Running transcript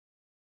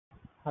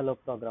Hello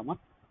programmer.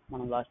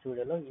 మనం last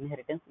వీడియోలో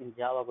inheritance in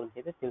Java గురించి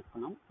అయితే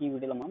తెలుసుకున్నాం. ఈ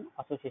వీడియోలో మనం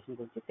అసోసియేషన్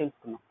గురించి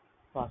తెలుసుకున్నాం.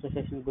 సో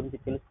అసోసియేషన్ గురించి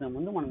తెలుసుకునే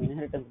ముందు మనం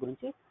ఇన్హెరిటెన్స్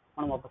గురించి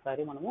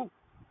ఒకసారి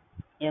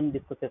ఏం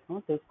డిస్కస్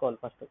చేస్తున్నామో తెలుసుకోవాలి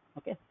first.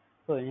 Okay,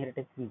 so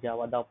inheritance in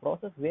Java the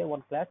process way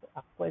one class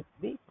acquires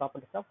the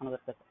properties of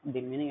another class.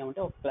 దీని మీనింగ్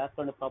ఏమంటే ఒక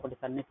క్లాస్లో ఉండే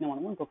ప్రాపర్టీస్ అన్నింటినీ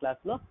మనం ఇంకో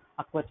క్లాస్లో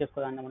అక్వైర్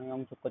చేసుకోవడాన్ని మనం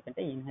ఏమని చెప్పుకోవచ్చు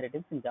అంటే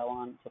ఇన్హెరిటెన్స్ ఇన్ జావా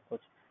అని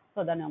చెప్పుకోవచ్చు.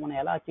 సో దాన్ని మనం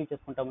ఎలా అచీవ్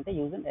చేసుకుంటామంటే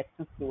యూజింగ్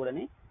ఎక్స్టెన్స్ కీవర్డ్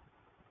అని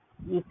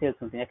యూజ్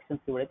చేయాల్సి ఉంటుంది.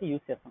 ఎక్స్టెన్స్ కీవర్డ్ అయితే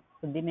యూజ్ చేస్తాం.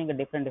 సో దీన్ని ఇంకా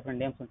డిఫరెంట్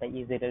నేమ్స్ ఉంటాయి.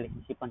 ఈజీ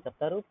రిలేషన్షిప్ అని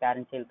చెప్తారు,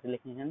 పేరెంట్ చైల్డ్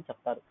రిలేషన్షిప్ అని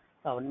చెప్తారు.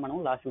 సో అవన్నీ మనం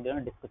లాస్ట్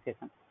వీడియోలో డిస్కస్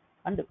చేసాం.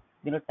 అండ్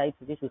దీనిలో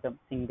టైప్స్ వచ్చి చూసాం,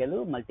 సింగిల్,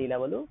 మల్టీ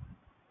లెవెల్,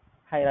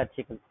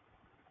 హైరార్చికల్.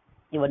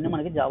 ఇవన్నీ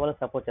మనకి జావాలో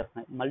సపోర్ట్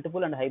చేస్తున్నాయి.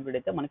 మల్టిపుల్ అండ్ హైబ్రిడ్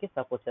అయితే మనకి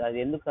సపోర్ట్ చేయాలి. అది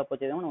ఎందుకు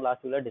సపోర్ట్ చేయదో మనం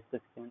లాస్ట్ వీడియోలో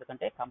డిస్కస్ చేసాం.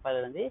 ఎందుకంటే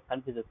కంపైలర్ అనేది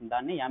కన్ఫ్యూజ్ అవుతుంది.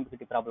 దాన్ని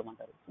యాంబిగ్యూటీ ప్రాబ్లం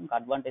అంటారు. ఇంకా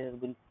అడ్వాంటేజెస్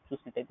గురించి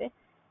చూసినట్టయితే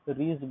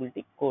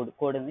రీయూజబిలిటీ,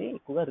 కోడ్ అనేది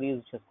ఎక్కువగా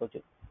రీయూజ్ చేసుకోవచ్చు.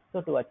 So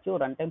to achieve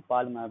run time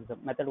పాలిమారిజం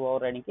method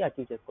over riding కి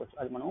అచీవ్ చేసుకోవచ్చు.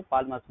 అది మనం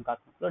పాలిమారిజం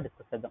కాన్సెప్ట్ లో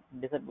డిస్కస్ చేద్దాం.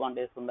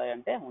 డిసడ్వాంటేజెస్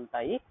ఉన్నాయంటే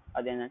ఉంటాయి.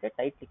 అదేంటంటే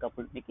టైట్లీ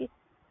కపుల్డ్.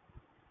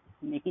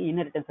 మీకు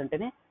ఇన్హెరిటెన్స్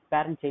అంటేనే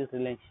పేరెంట్ చైల్డ్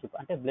రిలేషన్షిప్,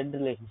 అంటే బ్లడ్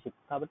రిలేషన్షిప్.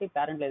 కాబట్టి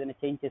పేరెంట్లో ఏదైనా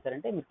చేంజ్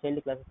చేశారంటే మీరు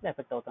చైల్డ్ క్లాసెస్లో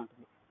ఎఫెక్ట్ అవుతూ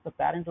ఉంటుంది. సో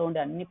పేరెంట్లో ఉండే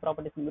అన్ని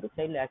ప్రాపర్టీస్ మీరు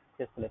చైల్డ్ యాక్సెస్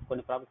చేసుకోలేదు.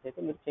 కొన్ని ప్రాపర్టీస్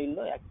అయితే మీరు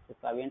చైల్డ్లో యాక్సెస్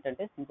చేసుకోవాలి. అవి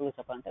ఏంటంటే సింపుల్గా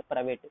చెప్పాలంటే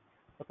private.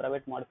 So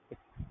private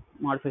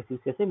modifies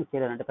use చేసి మీరు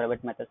చేయాలంటే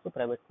ప్రైవేట్ మెథడ్స్,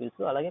 ప్రైవేట్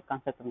ఫీల్డ్స్, అలాగే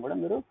కన్స్ట్రక్టర్ కూడా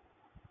మీరు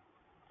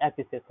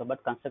యాక్సెస్ చేసుకోవాలి.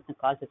 బట్ కన్స్ట్రక్షన్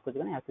కాల్ చేసుకోవచ్చు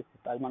కానీ యాక్సెస్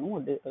చేసుకోవాలి. అది మనము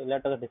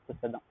లేటర్గా డిస్కస్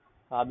చేద్దాం.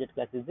 Object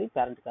class is the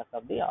parent class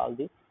of the all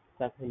the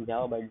classes in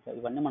Java by default.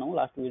 ఇవన్నీ మనం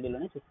లాస్ట్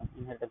వీడియోలోనే చూసాం,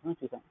 ఇన్హెరిటెన్స్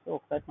చూసాం. సో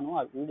ఒకసారి మనం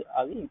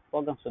అవి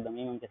ప్రోగ్రామ్స్ చూద్దాం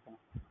ఏమేమి చేస్తాం.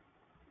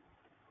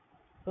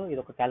 సో ఇది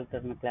ఒక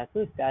క్యాలిక్యులేటర్ క్లాస్.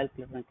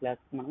 క్యాలిక్యులేటర్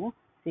క్లాస్ మనము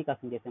సి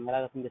కాసం చేసాం. ఎలా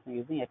కాసం చేసాం?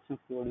 యూజింగ్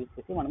ఎక్స్టెన్స్ కీవర్డ్ యూజ్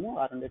చేసి మనము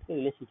ఆ రెండింటికి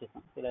రిలేషన్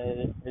చేసాం. ఇలా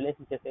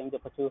రిలేషన్ చేస్తే ఏం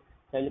చెప్పొచ్చు?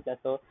 చైల్డ్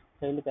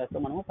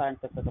క్లాస్లో మనము పేరెంట్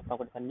క్లాస్ యొక్క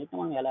ప్రాపర్టీస్ అన్నింటినీ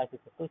మనం ఎలా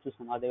యాక్సెస్ చేస్తూ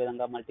చూసాం.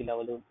 అదేవిధంగా మల్టీ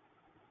లెవెల్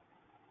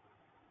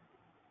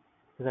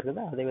చూసారు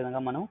కదా. అదేవిధంగా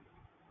మనం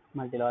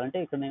మల్టీ లెవెల్ అంటే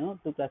ఇక్కడ నేను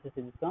 2 క్లాసెస్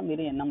తీసుకున్నాను,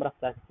 మీరు ఎన్ నెంబర్ ఆఫ్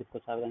క్లాసెస్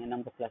తీసుకోవచ్చు. ఆ విధంగా ఎన్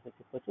నెంబర్ ఆఫ్ క్లాసెస్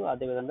తీసుకోవచ్చు.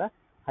 అదేవిధంగా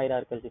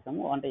హైరార్కికల్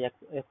చేసాము, అంటే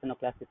ఎక్స్ అనే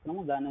క్లాస్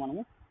తీసుకున్నాము, దాన్ని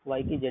మనము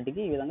వైకి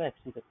జెడ్కి ఈ విధంగా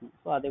ఎక్స్టెండ్ చేస్తున్నాము.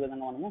 సో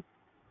అదేవిధంగా మనము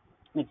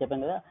మీకు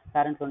చెప్పాను కదా,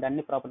 పేరెంట్స్ ఉండే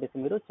అన్ని ప్రాపర్టీస్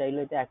మీరు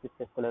చైల్డ్ అయితే యాక్సెస్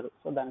చేసుకోలేరు.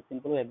 సో దానికి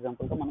సింపుల్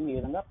ఎగ్జాంపుల్తో మనం ఈ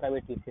విధంగా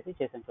ప్రైవేట్ యూస్ చేసి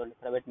చేసాం. చూడండి,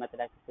 ప్రైవేట్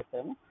మెథడ్ యాక్సెస్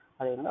చేస్తాము,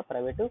 అదేవిధంగా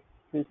ప్రైవేట్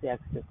ఫీల్డ్స్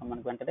యాక్సెస్ చేస్తాం.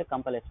 మనకు వెంటనే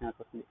కంపైలేషన్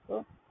వస్తుంది.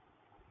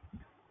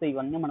 సో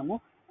ఇవన్నీ మనము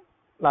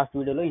లాస్ట్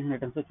వీడియోలో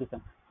ఇన్హెరిటెన్స్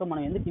చూసాం. సో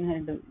మనం ఎందుకు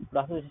ఇన్హెరిటెన్స్ ఇప్పుడు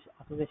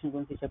అసోసియేషన్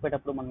గురించి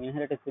చెప్పేటప్పుడు మనం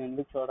ఇన్హెరిటెన్స్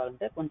ఎందుకు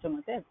చూడాలంటే కొంచెం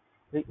అయితే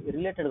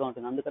రిలేటెడ్గా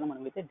ఉంటుంది. అందుకని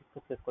మనం అయితే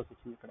డిస్కస్ చేసుకోవాల్సి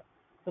వచ్చింది ఇక్కడ.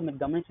 సో మీరు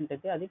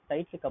గమనించినట్టయితే అది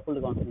టైట్లీ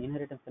కపుల్డ్గా ఉంటుంది.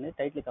 ఇన్హెరిటెన్స్ అనేది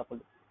టైట్లీ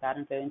కపుల్డ్.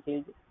 పేరెంట్స్ ఏదైనా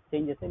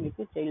చేంజ్ చేస్తే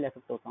మీకు చైల్డ్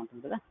ఎఫెక్ట్ అవుతూ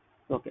ఉంటుంది కదా.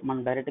 ఓకే,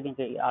 మనం డైరెక్ట్గా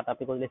ఇంకా ఆ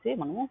టాపిక్ వదిలేసి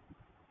మనము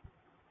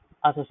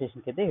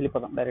అసోసియేషన్కి అయితే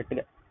వెళ్ళిపోదాం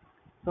డైరెక్ట్గా.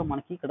 సో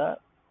మనకి ఇక్కడ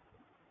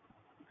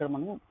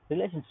మనము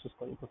రిలేషన్స్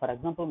చూసుకోవాలి. ఇప్పుడు ఫర్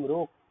ఎగ్జాంపుల్ మీరు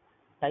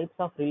types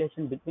of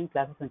relation between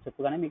classes అని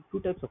చెప్పగానే మీకు 2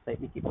 టైప్స్ వస్తాయి.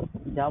 మీకు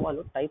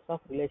జావాలో types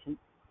of relation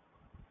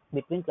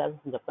between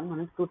classes అని చెప్తాను,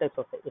 మనకి 2 టైప్స్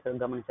వస్తాయి. ఇక్కడ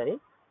గమనించాలి.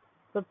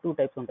 సో 2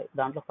 టైప్స్ ఉంటాయి.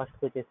 దాంట్లో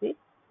ఫస్ట్ వచ్చేసి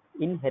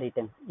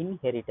ఇన్హెరిటెన్స్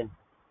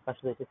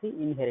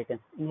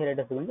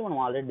గురించి మనం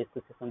ఆల్రెడీ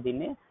డిస్కస్ చేస్తాం.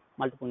 దీన్ని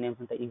మల్టిపుల్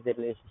నేమ్స్ ఉంటాయి. Easy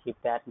relationship,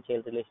 parent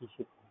child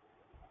relationship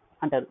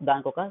అంటారు.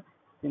 దానికి ఒక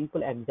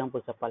సింపుల్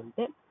ఎగ్జాంపుల్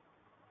చెప్పాలంటే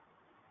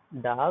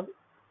డాగ్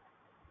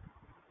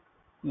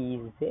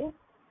ఈజ్ ఏ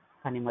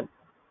అనిమల్.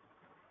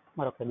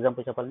 మరొక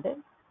ఎగ్జాంపుల్ చెప్పాలంటే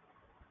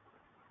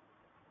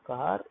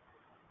car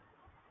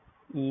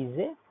is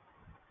a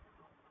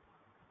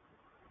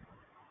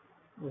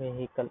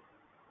vehicle.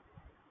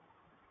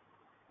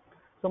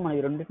 So మనం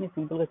ఈ రెండింటిని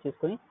సింపుల్గా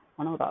చేసుకొని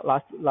మనం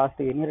లాస్ట్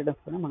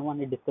ఇన్హెరిటెన్స్తోనే మనం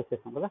అన్ని డిస్కస్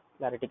చేస్తాం కదా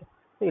క్లారిటీగా.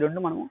 సో ఈ రెండు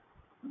మనము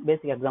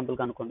బేసిక్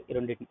ఎగ్జాంపుల్గా అనుకోండి ఈ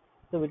రెండింటిని.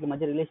 సో వీటి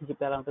మధ్య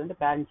రిలేషన్షిప్ ఎలా ఉంటుందంటే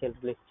పేరెంట్ చైల్డ్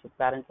రిలేషన్షిప్.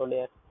 పేరెంట్లో ఉండే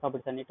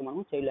ప్రాపర్టీస్ అన్నిటి మనం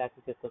చైల్డ్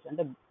యాక్సెస్ చేసుకోవచ్చు,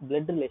 అంటే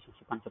బ్లడ్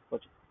రిలేషన్షిప్ అని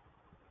చెప్పుకోవచ్చు.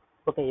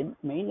 ఓకే,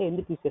 మెయిన్గా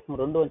ఎందుకు యూస్ చేస్తాం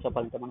రెండు అని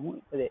చెప్పాలంటే మనము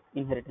అదే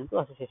ఇన్హెరిటెన్స్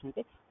అసోసియేషన్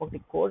అంటే ఒకటి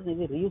కోడ్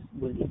అనేది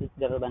రీయూజబిలిటీ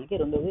జరగడానికి,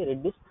 రెండోది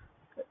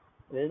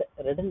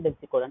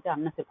రెడెండెన్సీ కోడ్ అంటే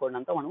అన్నెసరీ కోడ్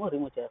అంతా మనం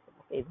రిమూవ్ చేస్తాం.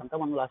 ఓకే, ఇదంతా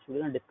మనం లాస్ట్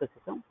వీడియోలో డిస్కస్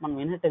చేస్తాం. మనం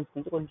ఇన్హెరిటెన్స్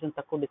గురించి కొంచెం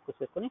తక్కువ డిస్కస్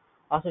చేసుకొని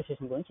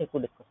అసోసియేషన్ గురించి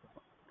ఎక్కువ డిస్కస్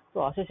చేస్తాం. సో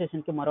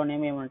అసోసియేషన్కి మరో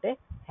నేమ్ ఏమంటే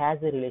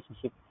హ్యాజ్ ఏ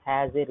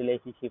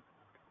రిలేషన్షిప్.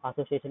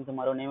 అసోసియేషన్కి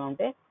మరో నేమ్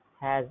ఏమంటే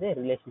హ్యాజ్ ఏ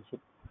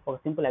రిలేషన్షిప్. ఒక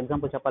సింపుల్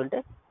ఎగ్జాంపుల్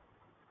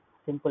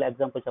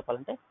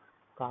చెప్పాలంటే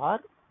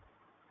car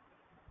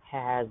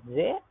has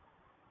a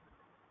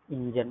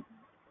engine.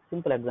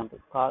 Simple example,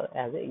 car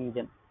has a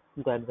engine.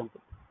 ఇంకో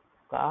example,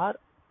 car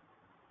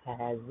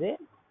has a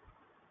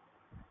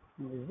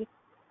music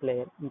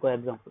player. ఇంకో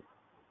ఎగ్జాంపుల్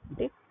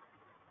అంటే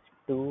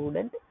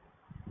student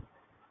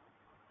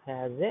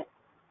has a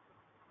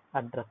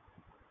address.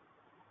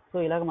 So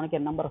ఇలాగ మనకి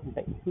ఎన్ number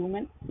ఉంటాయి.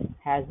 హ్యూమన్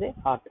హ్యాజ్ ఏ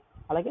హార్ట్,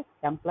 అలాగే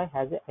employee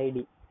has a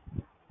ID,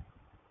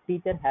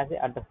 teacher has a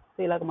address. So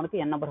ఇలాగ మనకి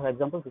ఎన్ number of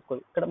example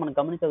తీసుకోవాలి. ఇక్కడ మనం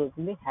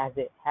గమనించగలుగుతుంది హ్యాజ్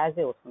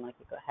ఏ వస్తుంది మనకి.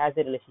 ఇక్కడ హ్యాజ్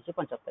ఏ రిలేషన్షిప్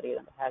అని చెప్తారు.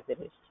 ఇదంతా హ్యాజ్ ఏ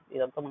రిలేషన్షిప్,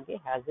 ఇదంతా మనకి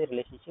హ్యాజ్ ఏ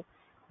రిలేషన్షిప్.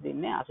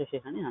 దీన్నే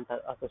అసోసియేషన్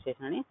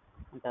అని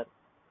అంటారు.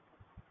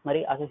 మరి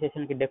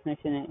అసోసియేషన్కి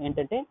డెఫినేషన్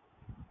ఏంటంటే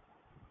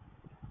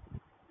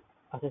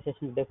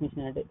అసోసియేషన్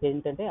డెఫినేషన్ అంటే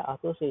ఏంటంటే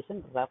association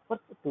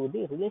refers to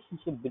the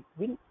relationship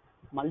between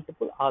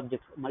multiple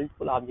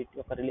object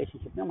యొక్క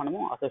రిలేషన్షిప్ ని మనము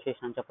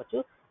అసోసియేషన్ అని చెప్పొచ్చు.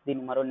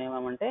 దీన్ని మరో నేమ్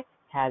ఏమంటే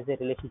హ్యాజ్ ఏ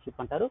రిలేషన్షిప్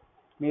అంటారు.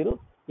 మీరు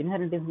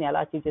ఇన్హెరిటెన్స్ ని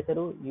ఎలా అచీవ్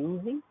చేశారు?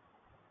 యూజింగ్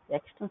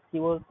ఎక్స్టెన్స్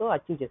కీవర్డ్ తో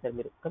అచీవ్ చేశారు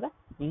మీరు కదా.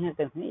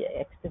 ఇన్హెరిటెన్స్ ని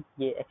ఎక్స్టెన్స్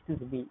ఏ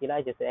ఎక్స్టెన్స్ బి ఇలా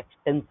చేశారు.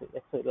 ఎక్స్టెన్స్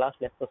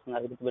లాస్ట్ ఎక్స్ వస్తుంది,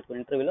 అది గుర్తుపెట్టుకుని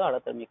ఇంటర్వ్యూలో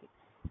అడుగుతారు మీకు.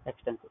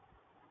 ఎక్స్టెన్స్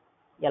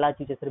ఎలా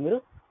అచీవ్ చేశారు మీరు?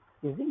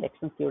 యూజింగ్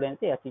ఎక్స్టెన్స్ కీవర్డ్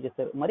అయితే అచీవ్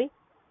చేస్తారు. మరి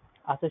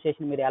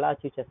అసోసియేషన్ మీరు ఎలా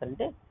అచీవ్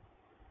చేస్తారంటే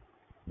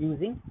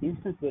యూజింగ్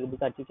ఇన్స్టెన్స్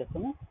వేరియబుల్స్ అచీవ్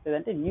చేస్తాము,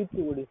 లేదంటే న్యూ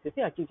కీవర్డ్ యూస్ చేసి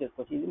అచీవ్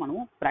చేసుకోవచ్చు. ఇది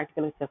మనము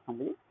ప్రాక్టికల్గా చేస్తాం.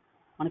 ఇది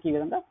మనకి ఈ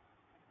విధంగా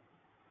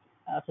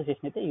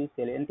అసోసియేషన్ అయితే యూజ్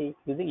చేయాలి. ఏంటి?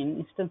 యూజింగ్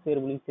ఇన్స్టెన్స్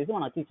వేరియబుల్ యూజ్ చేసి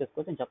మనం అచీవ్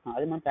చేసుకోవచ్చు అని చెప్తాం.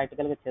 అది మనం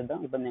ప్రాక్టికల్గా చేద్దాం,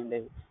 ఇబ్బంది ఏం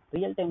లేదు.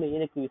 రియల్ టైంలో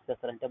ఏది ఎక్కువ యూజ్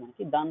చేస్తారంటే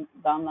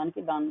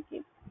మనకి దానికి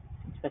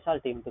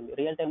స్పెషాలిటీ ఉంటుంది.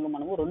 రియల్ టైంలో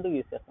మనము రెండు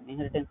యూజ్ చేస్తాం.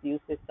 ఇన్హెరిటెన్స్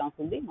యూజ్ చేసే ఛాన్స్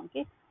ఉంది,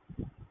 మనకి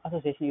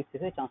అసోసియేషన్ యూజ్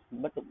చేసే ఛాన్స్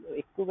ఉంది. బట్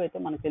ఎక్కువగా అయితే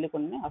మనకు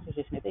తెలియకుండానే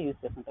అసోసియేషన్ అయితే యూజ్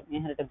చేస్తుంటాం,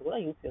 ఇన్హెరిటెన్స్ కూడా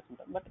యూజ్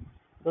చేస్తుంటాం. బట్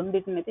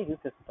రెండింటిని అయితే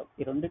యూజ్ చేస్తుంటాం.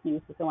 ఈ రెండింటిని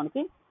యూజ్ చేస్తే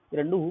మనకి ఈ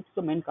రెండు హూప్స్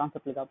మెయిన్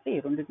కాన్సెప్ట్లు కాబట్టి ఈ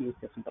రెండింటిని యూజ్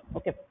చేస్తుంటాం.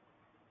 ఓకే,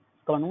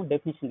 మనము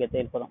డెఫినేషన్కి అయితే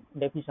వెళ్ళిపోదాం.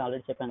 డెఫినేషన్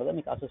ఆల్రెడీ చెప్పాను కదా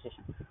మీకు.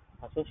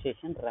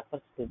 Association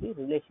refers to the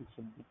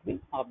relationship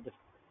between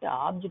objects.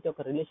 Object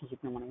యొక్క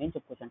రిలేషన్షిప్ ని మనం ఏం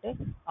చెప్పుకోవచ్చు అంటే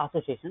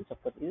అసోసియేషన్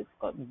చెప్పొచ్చు.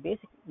 ఇది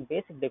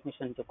బేసిక్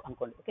డెఫినేషన్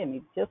అనుకోండి. ఓకే,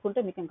 మీరు చేసుకుంటే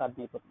మీకు ఇంకా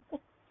అర్థమైపోతుంది. ఓకే,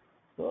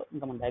 సో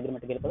ఇంకా మనం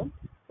డయాగ్రమాటిక్ వెళ్ళిపోదాం.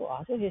 సో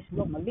అసోసియేషన్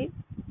లో మళ్ళీ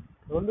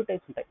రెండు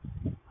టైప్స్ ఉంటాయి.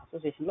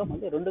 అసోసియేషన్ లో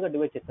మళ్ళీ రెండుగా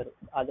డివైడ్ చేస్తారు.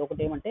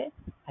 అదొకటి ఏమంటే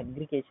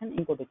అగ్రిగేషన్,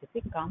 ఇంకోటి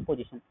వచ్చేసి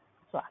కాంపోజిషన్.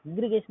 సో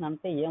అగ్రిగేషన్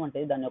అంటే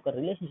ఏమంటే దాని యొక్క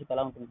రిలేషన్షిప్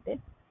ఎలా ఉంటుందంటే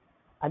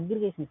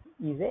aggregation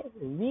is a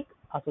week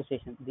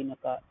association. దీని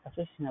యొక్క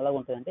అసోసియేషన్ ఎలా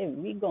ఉంటుందంటే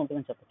వీక్ గా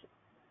ఉంటుందని చెప్పొచ్చు.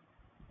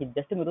 ఇది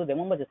జస్ట్ మీరు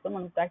రిమెంబర్ చేసుకొని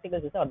మనం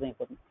ప్రాక్టికల్ చేస్తే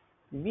అర్థమైపోతుంది.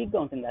 వీక్ గా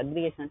ఉంటుంది,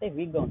 అగ్రిగేషన్ అంటే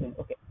వీక్ గా ఉంటుంది.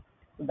 ఓకే,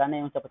 సో దాన్ని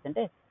ఏమని చెప్పొచ్చు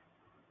అంటే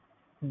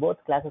బోత్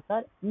క్లాసెస్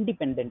ఆర్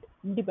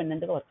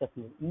ఇండిపెండెంట్ గా వర్క్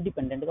చేస్తుంది.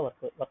 ఇండిపెండెంట్ గా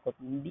వర్క్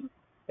అవుతుంది.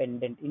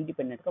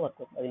 ఇండిపెండెంట్ గా వర్క్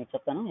అవుతుంది. అది నేను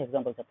చెప్తాను,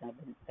 ఎగ్జాంపుల్ చెప్తాను,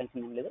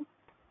 టెన్షన్ ఏం లేదు.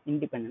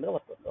 ఇండిపెండెంట్ గా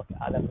వర్క్ అవుతుంది. ఓకే,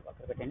 ఆధార్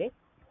పక్కన పెట్టండి.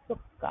 సో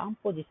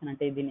కాంపోజిషన్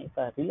అంటే దీని యొక్క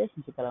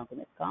రిలేషన్షిప్ ఎలా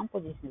ఉంటుంది?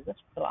 Composition is the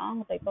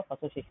strong type of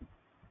association.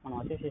 మనం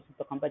అసోసియేషన్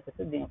తో కంపేర్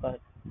చేస్తే దీని యొక్క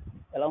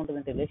ఎలా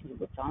ఉంటుందంటే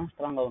రిలేషన్షిప్ చాలా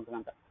స్ట్రాంగ్ గా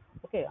ఉంటుందంట.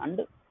 Okay,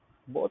 and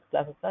both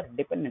classes are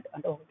dependent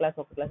అంటే ఒక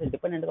క్లాస్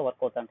డిపెండెంట్ గా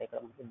వర్క్ అవుతుంటాయి. ఇక్కడ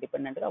మనకి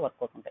డిపెండెంట్ గా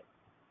వర్క్ అవుతుంటాయి.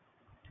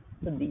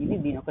 సో ఇది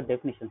దీని యొక్క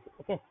డెఫినేషన్స్.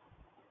 ఓకే,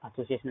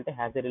 అసోసియేషన్ అంటే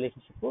హ్యాస్ ఏ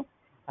రిలేషన్షిప్,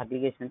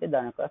 అగ్రిగేషన్ అంటే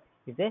దాని యొక్క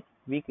ఇస్ ఏ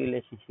వీక్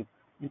రిలేషన్షిప్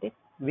అంటే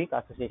వీక్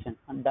అసోసియేషన్.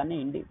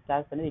 దాన్ని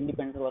క్లాస్ అనేది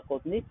ఇండిపెండెంట్ గా వర్క్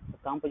అవుతుంది.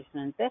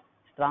 కాంపోజిషన్ అంటే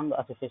స్ట్రాంగ్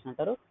అసోసియేషన్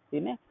అంటారు.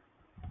 దీన్ని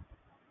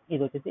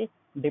ఇది వచ్చేసి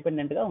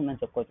డిపెండెంట్ గా ఉందని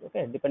చెప్పుకోవచ్చు.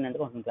 ఓకే, డిపెండెంట్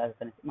గా ఉంటుంది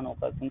క్లాసెస్ అనేది. మనం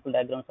ఒక సింపుల్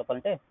డయాగ్రామ్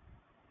చెప్పాలంటే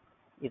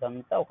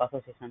ఇదంతా ఒక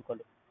అసోసియేషన్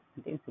అనుకోండి.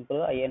 అంటే సింపుల్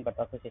గా అయ్యేని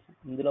పట్టు అసోసియేషన్.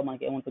 ఇందులో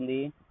మనకి ఏముంటుంది?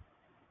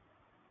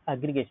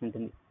 అగ్రిగేషన్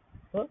ఉంటుంది.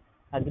 సో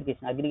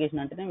అగ్రిగేషన్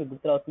అంటేనే మీకు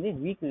గుర్తు రాస్తుంది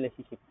వీక్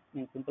రిలేషన్షిప్.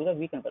 నేను సింపుల్ గా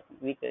వీక్ అని పెడతాను,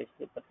 వీక్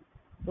రిలేషన్షిప్ పెడతాను.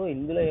 సో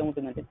ఇందులో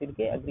ఏముంటుందంటే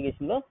తిరిగి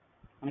అగ్రిగేషన్ లో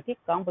మనకి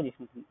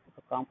కాంపోజిషన్ ఉంటుంది.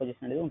 ఒక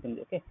కాంపోజిషన్ అనేది ఉంటుంది.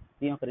 ఓకే,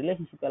 దీని యొక్క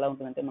రిలేషన్షిప్ ఎలా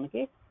ఉంటుందంటే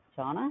మనకి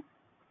చాలా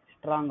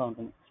స్ట్రాంగ్ గా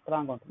ఉంటుంది.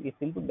 ఈ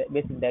సింపుల్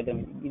బేసిక్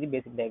డయాగ్రామ్, ఇది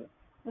basic diagram.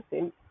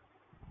 Same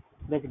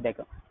basic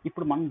diagram.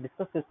 ఇప్పుడు మనం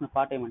డిస్కస్ చేస్తున్న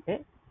పార్ట్ ఏమంటే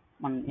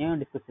మనం ఏమేమి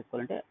డిస్కస్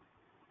చేసుకోవాలంటే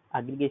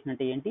అగ్రిగేషన్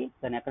అంటే ఏంటి,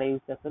 దాన్ని ఎక్కడ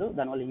యూజ్ చేస్తారు,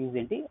 దానివల్ల యూజ్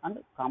ఏంటి, అండ్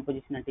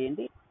కాంపోజిషన్ అంటే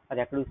ఏంటి, అది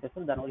ఎక్కడ యూజ్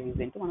చేస్తారు, దానివల్ల యూజ్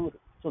ఏంటి, మనం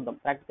చూద్దాం,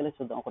 ప్రాక్టికల్గా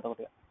చూద్దాం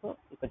ఒకటొకటిగా. సో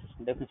ఇక్కడ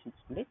చూసుకోండి, డెఫినేషన్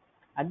చూసుకోండి.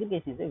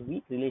 Aggregation is a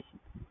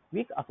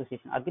week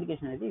association.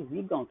 Aggregation అనేది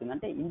వీక్ గా ఉంటుంది,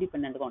 అంటే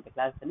ఇండిపెండెంట్ గా ఉంటాయి.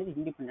 క్లాసెస్ అనేది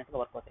ఇండిపెండెంట్ గా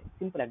వర్క్ అవుతాయి.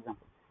 Simple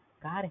example,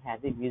 car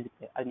has a music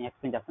player. అది నేను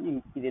ఎక్స్ప్లెయిన్ చేస్తాను.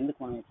 ఇది ఎందుకు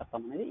మనం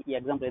చెప్తాం అనేది ఈ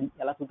ఎగ్జాంపుల్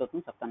ఎలా సూట్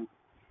అవుతుందో చెప్తాను.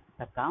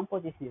 The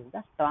composition is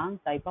the strong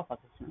type of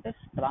association. అంటే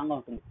స్ట్రాంగ్ గా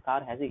ఉంటుంది.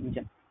 Car has a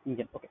engine.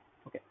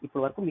 Okay,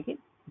 ఇప్పుడు వరకు మీకు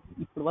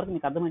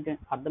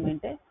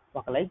అర్థమైంటే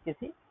ఒక లైక్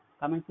చేసి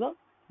కామెంట్స్ లో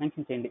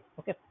మెన్షన్ చేయండి.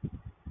 ఓకే,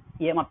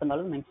 ఏం అర్థం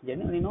కావాలో మెన్షన్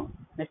చేయండి. నేను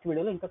నెక్స్ట్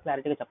వీడియోలో ఇంకా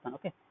క్లారిటీగా చెప్తాను.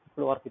 ఓకే,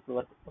 ఇప్పుడు వరకు.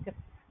 ఓకే,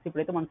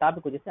 ఇప్పుడైతే మన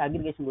టాపిక్ వచ్చేసి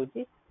అగ్రిగేషన్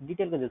గురించి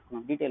డీటెయిల్ గా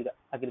తెలుసుకున్నాం.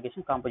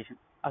 అగ్రిగేషన్, కాంపోజిషన్,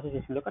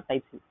 అసోసియేషన్ యొక్క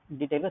టైప్స్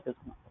డీటెయిల్ గా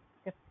తెలుసుకున్నాం.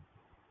 ఓకే,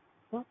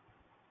 సో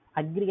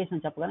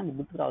అగ్రిగేషన్ చెప్పగానే మీకు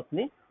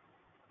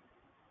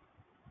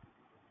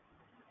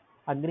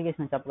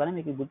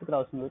గుర్తుకు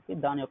రావస్తుంది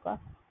దాని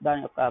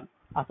యొక్క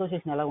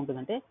అసోసియేషన్ ఎలా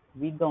ఉంటుందంటే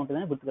వీక్ గా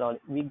ఉంటుందని గుర్తుకు రావాలి.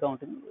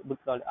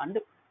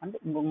 అండ్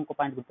ఇంకో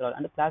పాయింట్ గుర్తు రావాలి.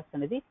 అంటే క్లాసెస్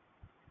అనేది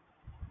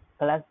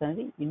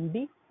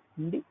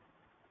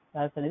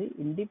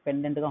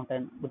ఇండిపెండెంట్ గా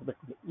ఉంటాయని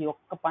గుర్తుపెట్టుకోండి. ఈ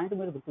ఒక్క పాయింట్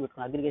మీరు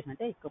గుర్తుపెట్టుకోండి. అగ్రిగేషన్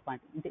అంటే ఇంకో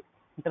పాయింట్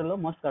ఇంటర్లో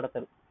మోస్ట్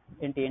అడతారు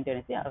ఏంటి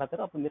అనేసి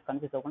అడతారు. అప్పుడు మీరు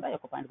కన్ఫ్యూజ్ అవ్వకుండా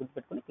ఒక పాయింట్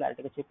గుర్తుపెట్టుకుని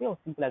క్లారిటీగా చెప్పి ఒక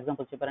సింపుల్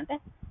ఎగ్జాంపుల్ చెప్పారంటే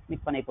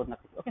మీకు పని అయిపోతుంది.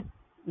 ఓకే,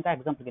 ఇంకా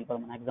ఎగ్జాంపుల్కి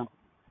వెళ్ళిపోదాం. మన ఎగ్జాంపుల్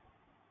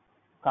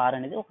కార్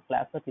అనేది ఒక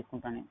క్లాస్ గా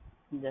తీసుకుంటాను.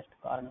 నేను జస్ట్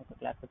కార్ అనేది ఒక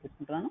క్లాస్ గా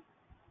తీసుకుంటున్నాను.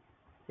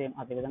 సేమ్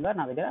అదేవిధంగా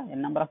నా దగ్గర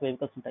ఎన్ నెంబర్ ఆఫ్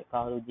వెహికల్స్ ఉంటాయి,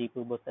 కారు, జీపు,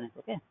 బస్సు అనేది.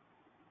 ఓకే,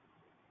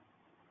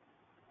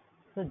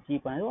 సో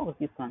జీప్ అనేది ఒకటి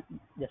తీసుకున్నాను.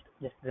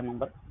 Just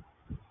remember.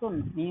 సో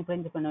నేను ఇప్పుడు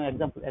ఏం చెప్పాను,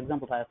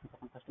 ఎగ్జాంపుల్ రాయాల్సింది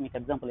చెప్పండి. ఫస్ట్ మీకు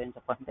ఎగ్జాంపుల్ ఏం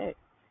చెప్పాలంటే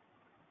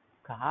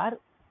car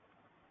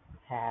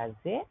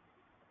has a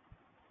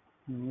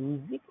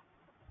music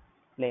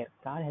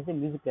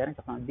player అని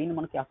చెప్పాను. దీన్ని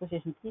మనకి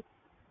అసోసియేషన్ కి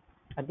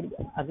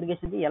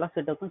అగ్రిగేషన్కి ఎలా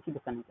సెట్ అవుతుందో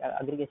చూపిస్తాను.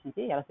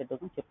 అగ్రిగేషన్కి ఎలా సెట్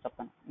అవుతుందో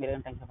చెప్తాను. మీరు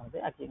ఏమైనా టెన్షన్ పడితే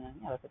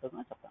అగ్రిగేషన్ ఎలా సెట్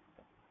అవుతుందో చెప్తాను.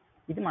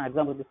 ఇది మన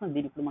ఎగ్జాంపుల్ తీసుకుని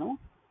దీన్ని ఇప్పుడు మనం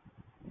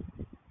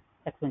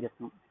ఎక్స్ప్లెయిన్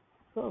చేస్తున్నాం.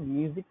 సో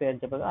మ్యూజిక్ ప్లేయర్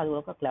చెప్పగా అది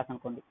ఒక క్లాస్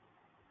అనుకోండి.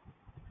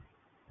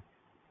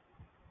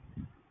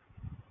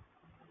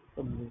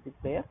 సో మ్యూజిక్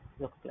ప్లేయర్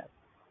ఇది ఒక క్లాస్.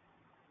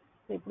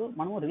 సో ఇప్పుడు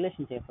మనం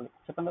రిలేషన్ చేయాలి.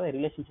 చెప్పాం కదా,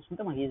 రిలేషన్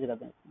చూసుకుంటే మనకి ఈజీగా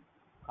అర్థమవుతుంది.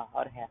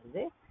 Car has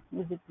a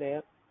music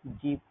player,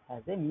 jeep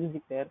has a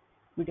music player.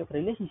 వీటి యొక్క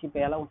రిలేషన్షిప్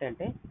ఎలా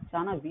ఉంటాయంటే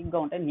చాలా వీక్గా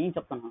ఉంటాయి నేను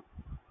చెప్తున్నాను.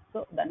 సో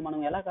దాన్ని మనం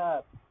ఎలాగా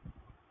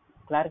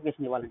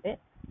క్లారిఫికేషన్ ఇవ్వాలంటే,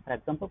 for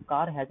example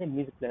car has a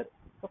music player.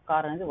 So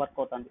car అనేది వర్క్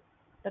అవుతుంది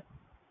అంటే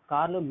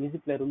కార్లో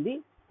మ్యూజిక్ ప్లేయర్ ఉంది.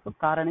 సో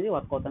కార్ అనేది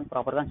వర్క్ అవుతుంది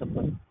ప్రాపర్గా అని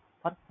చెప్తారు.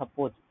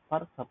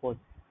 For suppose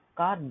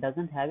car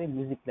doesn't have a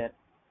music player.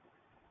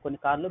 కొన్ని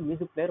కార్లో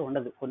మ్యూజిక్ ప్లేయర్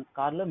ఉండదు, కొన్ని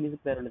కార్లో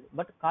మ్యూజిక్ ప్లేయర్ ఉండదు,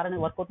 బట్ కార్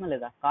అనేది వర్క్ అవుతుందా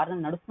లేదా, కార్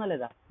అనేది నడుస్తుందా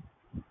లేదా,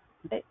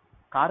 అంటే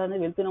కార్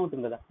అనేది వెళ్తూనే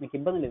ఉంటుంది కదా, మీకు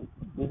ఇబ్బంది లేదు.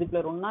 మ్యూజిక్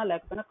ప్లేయర్ ఉన్నా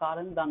లేకపోయినా కార్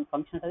అనేది దాని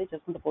ఫంక్షన్ అది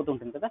చేసుకుంటూ పోతూ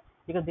ఉంటుంది కదా.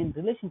 ఇక దీని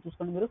రిలేషన్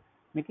చూసుకోండి మీరు,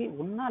 మీకు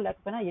ఉన్నా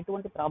లేకపోయినా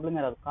ఎటువంటి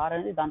ప్రాబ్లమే రాదు, కార్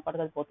అనేది దాని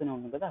పాటుగా అది పోతూనే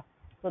ఉంటుంది కదా.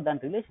 సో దాని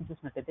రిలేషన్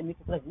చూసినట్టయితే మీకు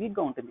ఇక్కడ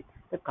వీక్గా ఉంటుంది.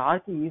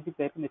 కార్కి మ్యూజిక్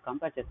ప్లేయర్కి మీరు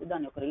కంపేర్ చేస్తే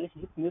దాని యొక్క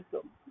రిలేషన్షిప్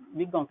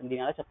వీక్గా ఉంటుంది.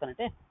 నేను ఎలా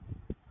చెప్తానంటే,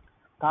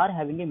 car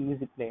having a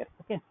music player,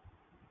 okay,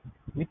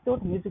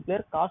 without music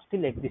player car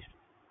still exist.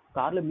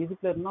 కార్లో మ్యూజిక్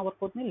ప్లేయర్ ఉన్నా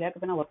వర్క్ అవుతుంది,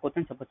 లేకపోయినా వర్క్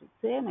అవుతుంది అని చెప్పొచ్చు.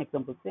 Same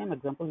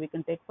example we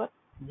can take for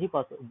jeep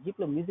also.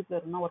 జీప్లో music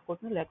player ఉన్నా వర్క్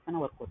అవుతుంది, లేకపోయినా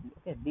వర్క్ అవుతుంది.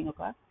 ఓకే, దీని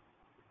యొక్క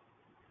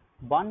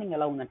బాండింగ్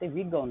ఎలా ఉందంటే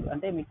వీక్గా ఉంది.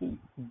 అంటే మీకు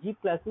jeep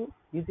class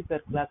music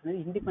player class అనేది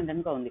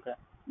ఇండిపెండెంట్గా ఉంది. ఇక్కడ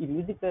ఈ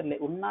మ్యూజిక్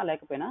ప్లేయర్ ఉన్నా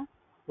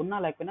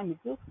లేకపోయినా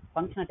మీకు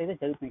ఫంక్షన్ అయితే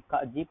జరుగుతుంది.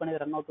 జీప్ అనేది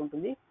రన్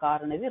అవుతుంటుంది,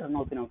 కార్ అనేది రన్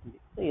అవుతూనే ఉంటుంది.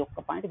 సో ఈ ఒక్క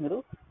పాయింట్ మీరు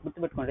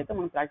గుర్తుపెట్టుకున్నట్లయితే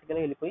మనం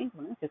ప్రాక్టికల్గా వెళ్ళిపోయి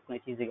మనం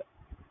చేసుకునేది ఈజీగా.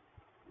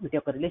 వీటి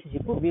యొక్క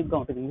రిలేషన్షిప్ వీక్గా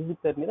ఉంటుంది. మ్యూజిక్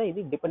ప్లేయర్ మీద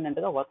ఇది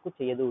డిపెండెంట్గా వర్క్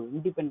చేయదు,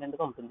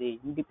 ఇండిపెండెంట్గా ఉంటుంది.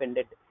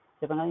 ఇండిపెండెంట్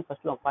చెప్పాను కదా,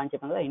 ఫస్ట్లో ఒక పాయింట్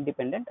చెప్పాను కదా,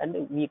 ఇండిపెండెంట్ అండ్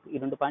వీక్, ఈ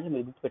రెండు పాయింట్లు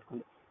మీరు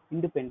గుర్తుపెట్టుకోండి.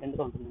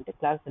 ఇండిపెండెంట్గా ఉంటుంది అంటే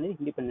క్లాస్ అనేది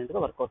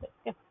ఇండిపెండెంట్గా వర్క్ అవుతాయి.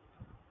 ఓకే,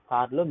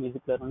 కార్లో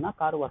మ్యూజిక్ ప్లేయర్ ఉన్నా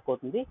కార్ వర్క్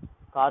అవుతుంది,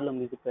 కార్లో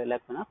మ్యూజిక్ ప్లేయర్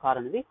లేకపోయినా కార్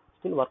అనేది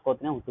స్టిల్ వర్క్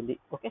అవుతూనే ఉంటుంది.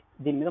 ఓకే,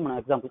 దీని మీద మనం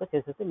ఎగ్జాంపుల్గా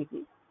చేసేస్తే మీకు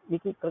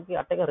ఇక్కడికి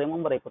అట్టగా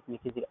రిమెంబర్ అయిపోతుంది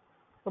మీకు ఈజీగా.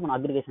 సో మన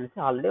అగ్రిగేషన్ నుంచి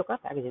ఆల్రెడీ ఒక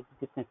ప్యాకేజ్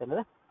తీసుకున్నాను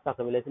కదా, సో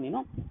అక్కడ వెళ్ళేసి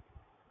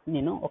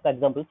నేను ఒక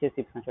ఎగ్జాంపుల్ చేసి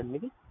చూపిస్తాను చూడండి.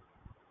 మీకు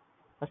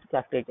ఫస్ట్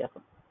క్లాస్ క్రియేట్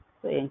చేస్తాను.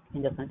 సో ఏం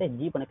చేస్తానంటే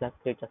జీప్ అనే క్లాస్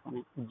క్రియేట్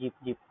చేస్తాను.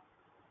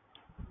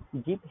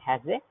 Jeep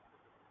has a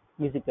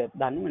music player,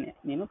 దాన్ని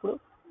నేను ఇప్పుడు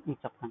మీకు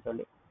చెప్తాను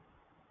చూడండి.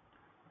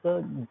 సో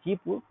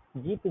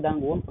జీప్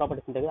దానికి ఓన్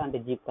ప్రాపర్టీస్ ఉంటాయి కదా, అంటే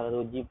jeep colour,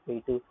 jeep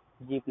wait,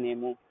 jeep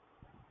నేము,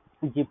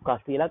 జీప్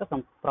కాస్ట్, ఇలాగ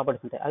సమ్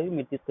ప్రాపర్టీస్ ఉంటాయి. అవి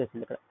మీరు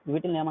తీసుకొచ్చింది ఇక్కడ.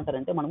 వీటిని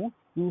ఏమంటారంటే మనము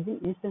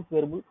using instance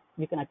variable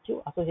we can achieve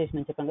association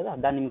అని చెప్పాను కదా,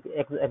 దాన్ని మీకు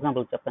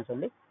ఎగ్జాంపుల్ చెప్తాను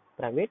చూడండి.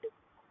 Private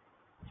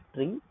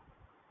string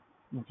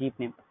jeep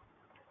name.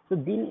 So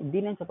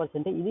దీని ఏం చెప్పచ్చు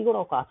అంటే ఇది కూడా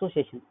ఒక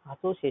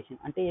అసోసియేషన్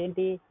అంటే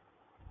ఏంటి,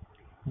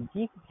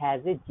 jeep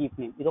has a jeep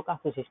name, ఇది ఒక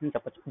అసోసియేషన్ అని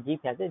చెప్పచ్చు.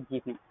 Jeep has a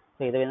jeep name.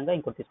 So ఇదే విధంగా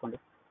ఇంకోటి తీసుకోండి.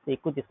 సో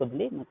ఎక్కువ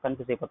తీసుకోవద్దండి, మీకు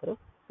కన్ఫ్యూజ్ అయిపోతారు.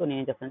 సో నేను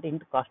ఏం చేస్తానంటే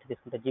ఇంటూ కాస్ట్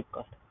తీసుకుంటా, జీప్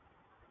కాస్ట్.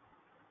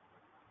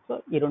 సో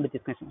ఈ రెండు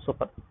తీసుకున్నాం,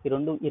 సూపర్.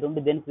 ఈ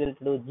రెండు దేనికి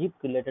రిలేటెడ్,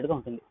 జీప్ రిలేటెడ్గా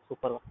ఉంటుంది,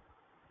 సూపర్.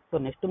 సో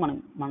నెక్స్ట్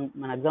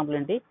మన ఎగ్జాంపుల్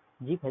ఏంటి,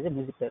 jeep has a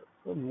music player.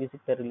 So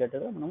music player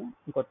రిలేటెడ్గా మనం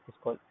ఇంకోటి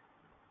తీసుకోవాలి,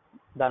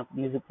 దాని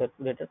మ్యూజిక్ ప్లేయర్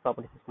రిలేటెడ్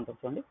ప్రాపర్టీస్ తీసుకుంటాం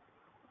చూడండి.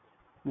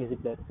 Music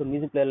player. సో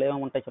మ్యూజిక్ ప్లేయర్లో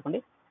ఏమేమి ఉంటాయి చెప్పండి,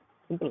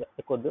 సింపుల్గా,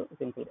 ఎక్కువద్దు,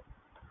 సింపుల్గా.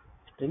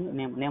 స్ట్రింగ్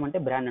నేమ్ అంటే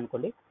బ్రాండ్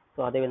అనుకోండి. సో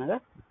అదేవిధంగా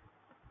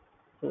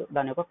సో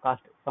దాని యొక్క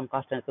సమ్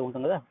కాస్ట్ అనేది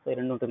ఉంటుంది కదా, సో ఈ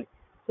రెండు ఉంటుంది.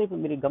 సో ఇప్పుడు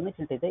మీరు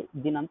గమనించినట్టయితే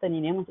దీని అంతా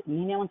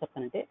నేనేమని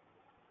చెప్తానంటే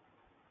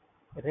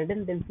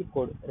రెడెండెన్సీ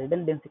కోడ్.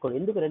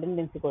 ఎందుకు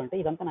రెడెండెన్సీ కోడ్ అంటే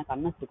ఇదంతా నాకు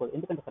అన్నెసరీ కోడ్.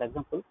 ఎందుకంటే ఫర్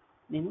ఎగ్జాంపుల్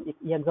నేను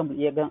ఈ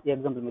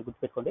ఎగ్జాంపుల్ మీరు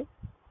గుర్తుపెట్టుకోండి.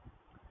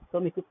 సో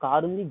మీకు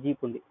కార్ ఉంది,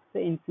 జీప్ ఉంది. సో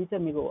ఇన్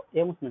ఫ్యూచర్ మీకు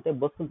ఏమొస్తుందంటే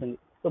బస్సు ఉంటుంది.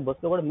 సో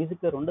బస్సులో కూడా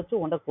మ్యూజిక్ ప్లేయర్ ఉండొచ్చు,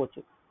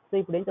 ఉండకపోవచ్చు. సో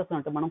ఇప్పుడు ఏం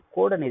చేస్తామంటే మనం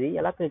కోడ్ అనేది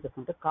ఎలా క్రియేట్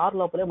చేస్తామంటే కార్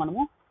లోపలే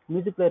మనము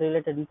మ్యూజిక్ ప్లేయర్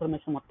రిలేటెడ్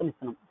ఇన్ఫర్మేషన్ మొత్తం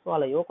ఇస్తున్నాం. సో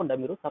అలా ఇవ్వకుండా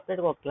మీరు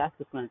సపరేట్గా ఒక క్లాస్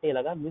తీసుకున్నట్టే,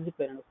 ఇలాగా మ్యూజిక్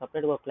ప్లేయర్ అనేది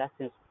సపరేట్గా ఒక క్లాస్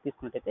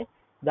తీసుకున్నట్టయితే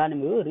దాన్ని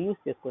మీరు రీయూజ్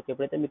చేసుకోవచ్చు.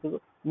 ఎప్పుడైతే మీకు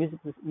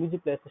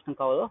మ్యూజిక్ ప్లేయర్ సిస్టమ్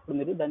కావాలో అప్పుడు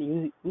మీరు దాన్ని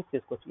యూజ్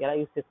చేసుకోవచ్చు. ఎలా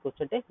యూజ్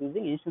చేసుకోవచ్చు అంటే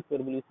యూజింగ్ ఇన్స్టెన్స్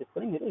వేరియబుల్ యూజ్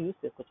చేసుకొని మీరు యూజ్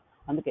చేసుకోవచ్చు.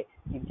 అందుకే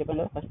మీకు చెప్పాను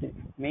కదా, ఫస్ట్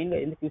మెయిన్గా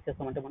ఎందుకు యూజ్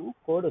చేస్తామంటే మనం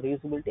కోడ్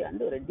రీయూజబిలిటీ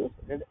అండ్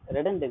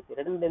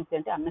రెడెండెన్సీ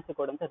అంటే అన్నెసరీ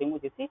కోడ్ అంతా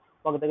రిమూవ్ చేసి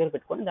ఒక దగ్గర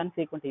పెట్టుకొని దాన్ని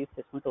ఫ్రీక్వెంట్ యూజ్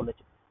చేసుకుంటూ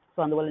ఉండొచ్చు.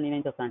 సో అందువల్ల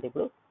నేనేం చేస్తానంటే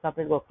ఇప్పుడు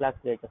సపరేట్గా ఒక క్లాస్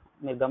క్రియేట్ చేస్తాను.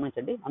 మీరు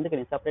గమనించండి, అందుకే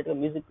నేను సపరేట్గా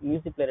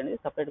మ్యూజిక్ ప్లేయర్ అనేది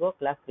సపరేట్గా ఒక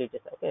క్లాస్ క్రియేట్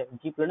చేస్తాను. ఓకే,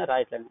 జీప్లోనే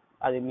రాయట్లేదు,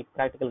 అది మీకు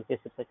ప్రాక్టికల్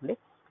చేసి చూపించండి.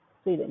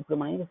 సో ఇది ఇప్పుడు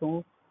మనం ఏం చేస్తాము,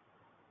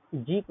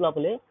 జీప్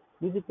లోపలే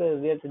మ్యూజిక్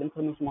రిలేటెడ్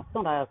ఇన్ఫర్మేషన్ మొత్తం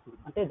రాయాల్సింది,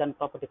 అంటే దాని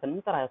ప్రాపర్టీస్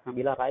అంతా రాయాల్సింది.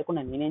 ఇలా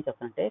రాయకుండా నేనేం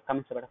చేస్తానంటే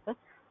కమెంట్స్ పెడతా,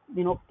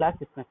 నేను ఒక క్లాస్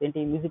తీసుకున్నాను.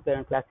 ఏంటి, మ్యూజిక్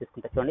ప్లేయర్ క్లాస్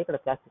తీసుకుంటా చూడండి. ఇక్కడ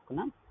క్లాస్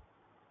తీసుకున్నా.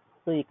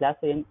 సో ఈ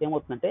క్లాస్లో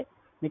ఏమవుతుందంటే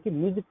మీకు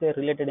మ్యూజిక్ ప్లేయర్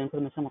రిలేటెడ్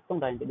ఇన్ఫర్మేషన్ మొత్తం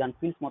రాయండి, దాని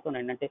ఫీల్డ్స్ మొత్తం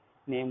రాయండి. అంటే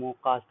నేము,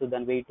 కాస్ట్,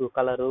 దాని వెయిట్,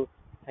 కలరు,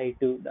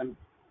 హైట్, దాని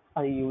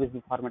అది యూఎస్బి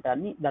ఫార్మాట్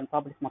అన్ని దాని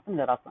ప్రాపర్టీస్ మొత్తం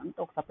ఇలా రాస్తాను. అంటే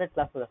ఒక సపరేట్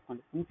క్లాస్లో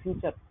రాసుకోండి. ఇన్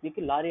ఫ్యూచర్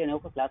మీకు లారీ అనే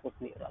ఒక క్లాస్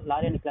వస్తుంది.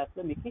 లారీ అనే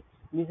క్లాస్లో మీకు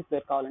మ్యూజిక్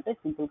ప్లేయర్ కావాలంటే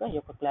సింపుల్గా ఈ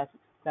యొక్క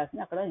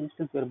క్లాస్ని అక్కడ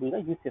ఇన్స్టెన్స్ వేరియబుల్గా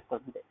యూజ్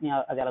చేసుకోవాలి. అంటే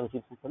అది అలాగ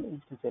చూపించుకోండి,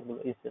 ఇన్స్టెన్స్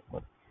వేరియబుల్గా యూజ్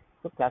చేసుకోవాలి.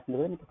 సో క్లాస్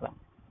మీద మీకు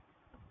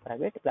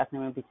ప్రైవేట్ క్లాస్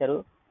నేమ్ ఏమి ఇచ్చారు,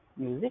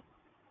 మ్యూజిక్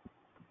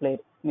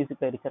మ్యూజిక్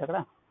ప్లేయర్ ఇచ్చారు అక్కడ,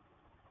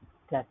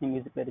 క్లాస్ నేమ్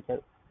మ్యూజిక్ ప్లేయర్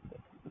ఇచ్చారు.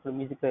 ఇప్పుడు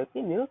మ్యూజిక్ ప్లేయర్కి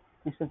మీరు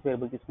ఇన్స్టెన్స్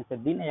వేరియబుల్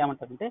తీసుకుంటారు. దీన్ని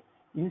ఏమంటారంటే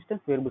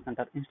ఇన్స్టెన్స్ వేరియబుల్స్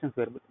అంటారు. ఇన్స్టెన్స్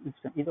వేరియబుల్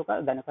ఇది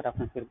దాని యొక్క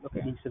reference variable. Okay,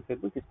 instance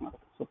variable తీసుకున్నారు.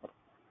 సూపర్.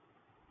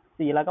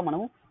 సో ఇలాగా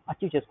మనం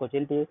అచీవ్ చేసుకోవచ్చు.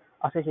 ఏంటి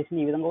అసోసియేషన్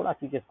ఈ విధంగా కూడా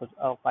అచీవ్ చేసుకోవచ్చు.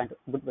 పాయింట్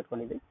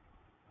గుర్తుపెట్టుకోండి ఇది.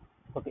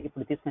 ఓకే,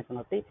 ఇప్పుడు తీసుకున్న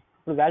తర్వాత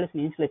ఇప్పుడు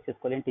వాల్యూస్ని ఇన్షియలైజ్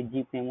చేసుకోవాలి. ఏంటి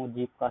jeep name,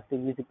 jeep cost,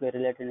 music player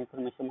related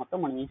information మొత్తం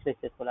మనం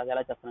ఇన్షియలైజ్ చేసుకోవాలి. అది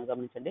ఎలా చేస్తున్నాను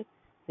గమనించండి.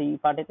 సో ఈ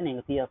పార్ట్ అయితే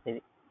నేను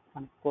తీసేది,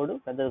 మన కోడ్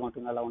పెద్దగా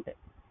ఉంటుంది అలా ఉంటే.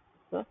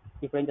 సో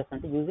ఇప్పుడు ఏం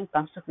చేస్తానంటే యూజింగ్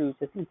కన్స్ట్రక్టర్ యూజ్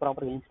చేసి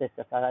ప్రాపర్గా ఇన్స్టేట్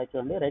చేస్తాను. అలా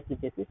చూడండి, రైట్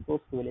క్లిక్ చేసి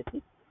సోర్స్కి వెళ్ళేసి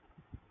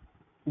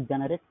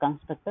జనరేట్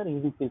కన్స్ట్రక్టర్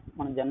యూజింగ్ ఫీల్డ్స్,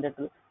 మనం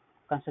జనరేటర్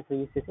కన్స్ట్రక్టర్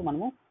యూజ్ చేసి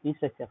మనము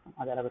ఇన్స్టేట్ చేస్తాం.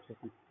 అది ఎలా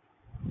వచ్చేసాం.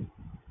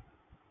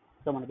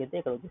 సో మనకైతే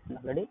ఇక్కడ వచ్చేసింది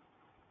ఆల్రెడీ.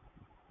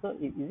 సో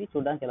ఇది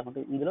చూడడానికి ఎలా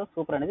ఉంటుంది. ఇందులో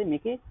సూపర్ అనేది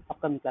మీకు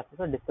అప్కమింగ్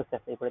క్లాసెస్లో డిస్కస్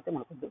చేస్తాయి. ఇప్పుడైతే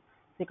మనకు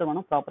సో ఇక్కడ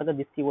మనం ప్రాపర్గా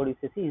దిస్ కీవర్డ్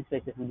యూజ్ చేసి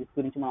ఇన్స్టేట్ చేసాం. దిస్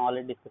గురించి మనం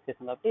ఆల్రెడీ డిస్కస్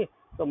చేసాం కాబట్టి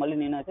సో మళ్ళీ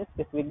నేనైతే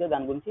స్పెసిఫిక్గా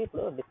దాని గురించి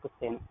ఇప్పుడు డిస్కస్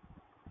చేయను.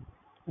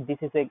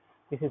 This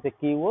is a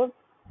keyword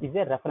is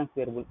a reference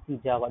variable in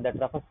Java that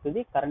refers to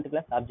the current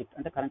class object.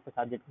 అంటే కరెంట్ క్లాస్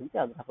ఆబ్జెక్ట్ గురించి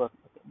అది రెఫర్.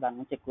 ఓకే, దాని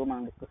గురించి ఎక్కువ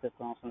మనం డిస్కస్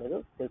చేసుకోవడం అవసరం లేదు,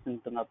 తెలిసి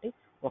ఉంటుంది కాబట్టి.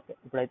 ఓకే,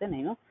 ఇప్పుడైతే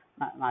నేను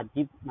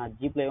నా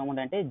జీప్లో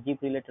ఏముందంటే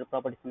జీప్ రిలేటెడ్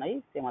ప్రాపర్టీస్ ఉన్నాయి.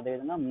 సేమ్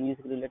అదేవిధంగా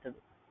మ్యూజిక్ రిలేటెడ్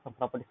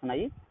ప్రాపర్టీస్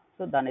ఉన్నాయి.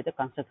 సో దాన్ని అయితే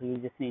కన్స్ట్రక్టర్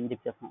యూజ్ చేసి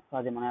ఇంజెక్ట్ చేస్తున్నాం. సో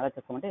అది మనం ఎలా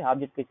చేస్తామంటే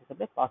ఆబ్జెక్ట్ క్రియేట్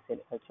చేసేటప్పుడే పాస్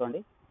చేయాలి. అది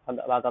చూడండి,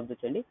 బాగా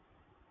అబ్జర్వ్ చేయండి.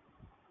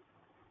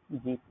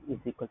 జీప్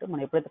ఈజ్ ఈక్వల్ టు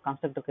మనం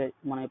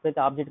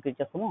ఎప్పుడైతే ఆబ్జెక్ట్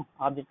క్రియేట్ చేస్తామో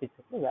ఆబ్జెక్ట్ క్రియేట్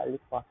చేస్తే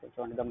వాల్యూస్ పాస్ చేయాలి.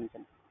 చూడండి,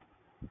 గమనించండి.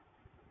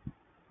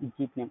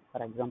 Jeep name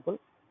for example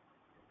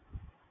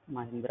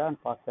Mahindra అని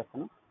పాస్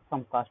చేస్తాను.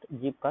 Some cost,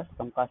 jeep cost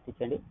some cost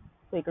ఇచ్చండి.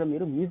 So ఇక్కడ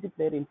మీరు మ్యూజిక్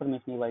ప్లేయర్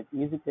ఇన్ఫర్మేషన్ ఇవ్వాలి.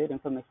 మ్యూజిక్ ప్లేయర్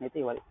ఇన్ఫర్మేషన్ అయితే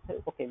ఇవ్వాలి.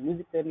 ఓకే,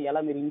 మ్యూజిక్ ప్లేయర్ని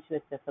ఎలా మీరు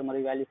ఇనిషియలైజ్ చేస్తారు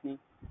మరి వాల్యూస్ని.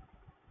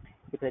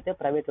 ఇప్పుడైతే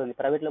ప్రైవేట్లో ఉంది,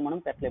 ప్రైవేట్లో మనం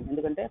పెట్టలేము.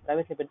 ఎందుకంటే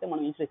ప్రైవేట్లో పెడితే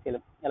మనం ఇనిషియలైజ్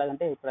చేయలేము.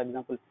 ఎలాగంటే for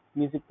example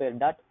music player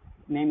dot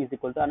name is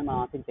equal to అని మనం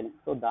ఆశించలేము.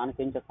 సో దానికి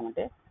ఏం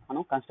చేస్తామంటే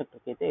మనం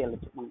కన్స్ట్రక్టర్కి అయితే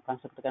వెళ్ళొచ్చు. మనం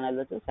కన్స్ట్రక్టర్ కైనా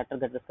వెళ్ళొచ్చు, సెటర్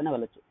గెటర్స్ కైనా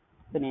వెళ్ళొచ్చు.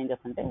 సో నేను ఏం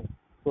చేస్తానంటే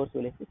సోర్స్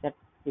వెళ్ళేసి సెట్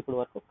ఇప్పుడు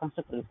వరకు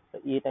కన్స్ట్రక్టర్ యూస్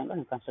చేస్తాను. ఈ టైంలో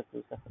నేను కన్స్ట్రక్టర్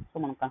యూస్ చేస్తాను. సో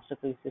మనం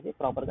కన్స్ట్రక్టర్ యూస్ చేసి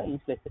ప్రాపర్గా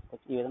ఇన్స్టేట్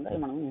చేసుకోవచ్చు. ఈ విధంగా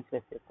మనం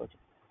ఇన్స్టేట్ చేసుకోవచ్చు.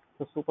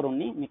 సో సూపర్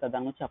ఉంది, మీకు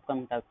దాని నుంచి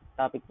అప్కమింగ్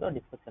టాపిక్లో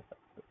డిస్కస్ చేస్తాం.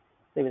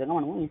 సో ఈ విధంగా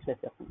మనము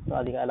ఇన్స్టేట్ చేస్తాం. సో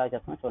అది ఎలా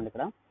చేస్తామో చూడండి.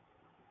 ఇక్కడ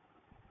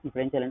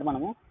ఇప్పుడు ఏం చేయాలంటే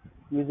మనము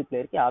మ్యూజిక్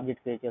ప్లేయర్కి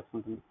ఆబ్జెక్ట్ క్రియేట్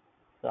చేసుకుంటుంది.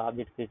 సో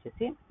ఆబ్జెక్ట్ క్రియేట్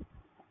చేసి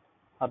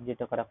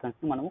ఆబ్జెక్ట్ యొక్క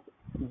రెఫరెన్స్ని మనము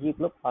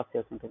జీప్లో పాస్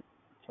చేస్తుంటుంది.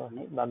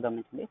 చూడండి, బాగా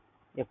గమనించండి.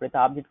 ఎప్పుడైతే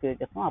ఆబ్జెక్ట్ క్రియేట్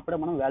చేస్తామో అప్పుడే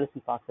మనం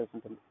వాల్యూస్ని పాస్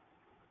చేస్తుంటుంది.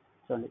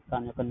 చూడండి,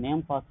 దాని యొక్క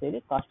నేమ్ పాస్ చేయాలి,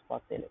 కాస్ట్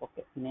పాస్ చేయాలి.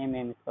 ఓకే, నేమ్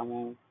ఏమి ఇస్తాము.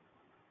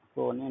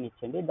 సో నేను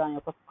ఇచ్చండి, దాని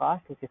యొక్క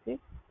కాస్ట్ వచ్చేసి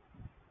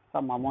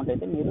సమ్ అమౌంట్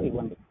అయితే మీరు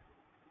ఇవ్వండి.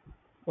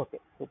 Okay,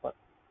 super.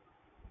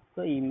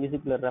 సో ఈ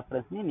మ్యూజిక్ ప్లేయర్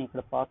రెఫరెన్స్ని నేను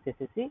ఇక్కడ పాస్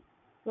చేసేసి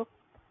సో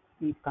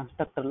ఈ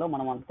కన్స్ట్రక్టర్లో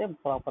మనం అంతే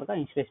ప్రాపర్గా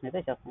ఇన్స్టలేషన్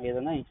అయితే చేస్తాం. ఈ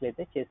విధంగా ఇన్స్టలేట్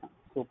అయితే చేసాం.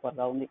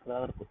 సూపర్గా ఉంది ఇక్కడ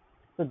వరకు.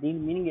 సో దీని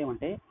మీనింగ్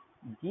ఏమంటే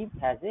jeep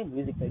has a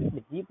music player.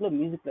 ఇప్పుడు జీప్లో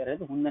మ్యూజిక్ ప్లేయర్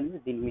అయితే ఉందనేది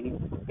దీని మీనింగ్.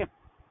 ఓకే,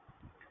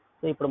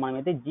 సో ఇప్పుడు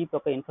మనమైతే జీప్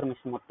యొక్క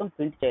ఇన్ఫర్మేషన్ మొత్తం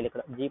ప్రింట్ చేయాలి.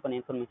 ఇక్కడ జీప్ అనే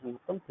ఇన్ఫర్మేషన్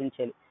మొత్తం ప్రింట్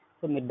చేయాలి.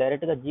 సో మీరు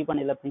డైరెక్ట్గా జీప్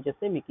అని ఇలా ప్రింట్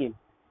చేస్తే మీకు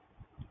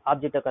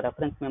ఆబ్జెక్ట్ యొక్క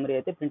రెఫరెన్స్ మెమరీ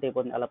అయితే ప్రింట్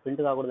అయిపోతుంది. అలా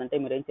ప్రింట్ కాకూడదంటే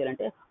మీరు ఏం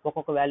చేయాలంటే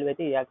ఒక్కొక్క వాల్యూ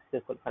అయితే యాక్సెస్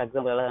చేసుకోవాలి. ఫర్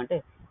ఎగ్జాంపుల్ ఎలా అంటే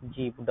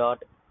jeep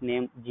dot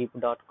name, jeep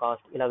dot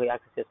cost ఇలాగ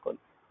యాక్సెస్ చేసుకోవాలి.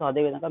 సో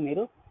అదేవిధంగా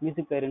మీరు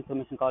మ్యూజిక్ ప్లేయర్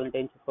ఇన్ఫర్మేషన్ కావాలంటే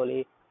ఏం చేసుకోవాలి,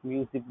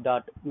 మ్యూజిక్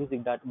డాట్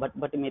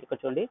బట్ మీరు ఇక్కడ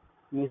చూడండి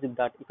మ్యూజిక్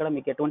డాట్ ఇక్కడ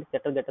మీకు ఎటువంటి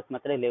సెటర్ గెటర్స్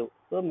మెథడే లేవు.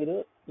 సో మీరు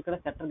ఇక్కడ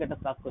సెటర్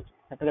గెటర్స్ రాసుకోవచ్చు.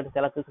 సెటర్ గెటర్స్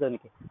ఎలా తెలుసు కదా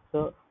మీకు. So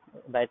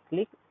right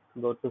click,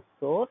 go to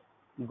source,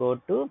 go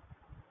to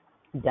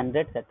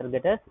generate setter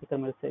getters. ఇక్కడ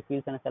మీరు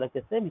ఫీల్డ్స్ అనేది సెలెక్ట్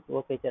చేస్తే మీకు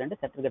ఓకే ఇచ్చారంటే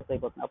సెటర్ గెటర్స్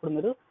అయిపోతుంది. అప్పుడు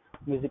మీరు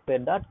music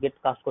player dot get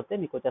cost కొడితే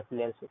మీకు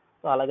వచ్చేస్తుంది వాల్యూస్.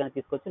 సో అలాగనే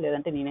తీసుకోవచ్చు.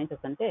 లేదంటే నేనేం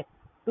చేస్తానంటే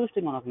టూ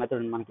స్ట్రింగ్ అని ఒక మెథడ్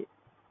ఉంది, మనకి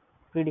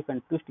pre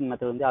defined to string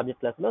method ఉంది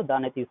ఆబ్జెక్ట్ క్లాస్లో,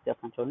 దాన్ని అయితే యూస్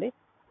చేస్తాను. చూడండి,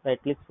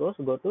 right click source,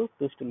 go to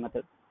to string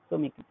method. So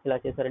మీకు ఇలా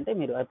చేశారంటే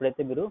మీరు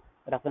ఎప్పుడైతే మీరు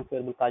రెఫరెన్స్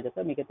వేరియబుల్ కాల్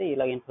చేస్తారో మీకైతే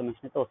ఇలా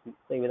ఇన్ఫర్మేషన్ అయితే వస్తుంది.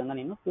 సో ఈ విధంగా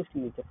నేను టూ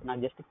స్ట్రింగ్ యూజ్ చేస్తాను.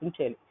 నాకు జస్ట్ ప్రింట్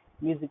చేయాలి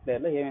మ్యూజిక్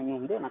ప్లేయర్లో ఏమేమి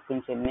ఉందో నాకు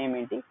ప్రింట్ చేయాలి. నేమ్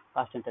ఏంటి,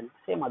 కాస్ట్ ఏంటంటే.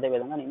 సేమ్ అదే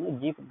విధంగా నేను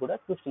జీప్ కూడా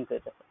టూ స్ట్రింగ్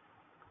క్రియేట్ చేస్తాను.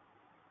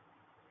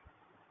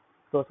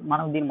 సో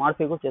మనం దీన్ని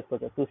మాడిఫై కూడా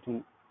చేసుకోవచ్చు టూ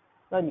స్ట్రింగ్.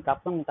 సో మీకు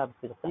అప్కమింగ్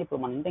టాపిక్స్ చెప్తాను. ఇప్పుడు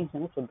మన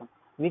ఇంటెన్షన్ చూద్దాం.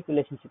 వీక్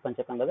రిలేషన్షిప్ అని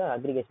చెప్పాం కదా,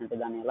 అగ్రిగేషన్ అంటే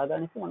దాన్ని ఎలాగా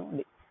అనేసి మనం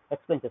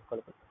ఎక్స్ప్లెయిన్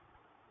చేసుకోవాలి.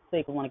 సో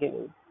ఇప్పుడు మనకి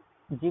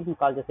జీప్ని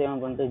కాల్ చేస్తే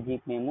ఏమనుకుంటే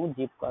జీప్ నేము,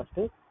 జీప్ కాస్ట్,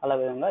 అలా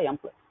విధంగా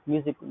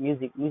మ్యూజిక్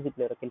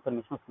ప్లేయర్ యొక్క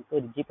ఇన్ఫర్మేషన్ వస్తుంది. సో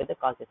జీప్ అయితే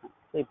కాల్ చేశాను.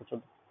 సో ఇప్పుడు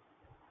చూద్దాం.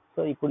 సో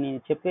ఇప్పుడు నేను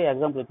చెప్పే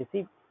ఎగ్జాంపుల్ వచ్చేసి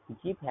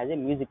jeep has a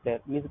music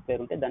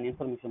player ఉంటే దాని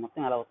ఇన్ఫర్మేషన్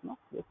మొత్తం ఎలా వస్తుందో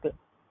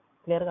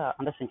క్లియర్గా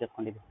అండర్స్టాండ్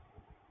చేసుకోండి. ఇది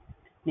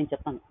నేను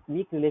చెప్తాను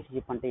వీక్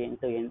రిలేషన్షిప్ అంటే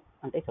ఏంటో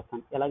అంటే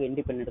చెప్తాను, ఎలాగ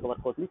ఇండిపెండెంట్గా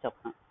వర్క్ అవుతుంది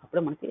చెప్తాను,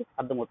 అప్పుడే మనకి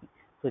అర్థమవుతుంది.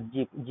 సో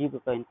జీప్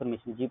యొక్క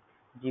information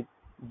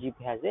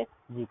jeep has a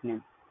jeep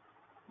name,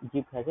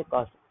 jeep has a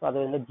cost. So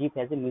అదేవిధంగా jeep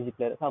has a music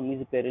player. So ఆ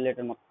మ్యూజిక్ ప్లేయర్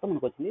రిలేటెడ్ మొత్తం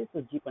మనకు వచ్చింది. సో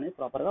జీప్ అనేది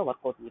ప్రాపర్గా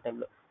వర్క్ అవుతుంది ఈ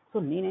టైంలో. సో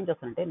నేనేం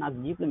చేస్తానంటే నాకు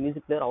జీప్లో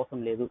మ్యూజిక్ ప్లేయర్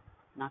అవసరం లేదు,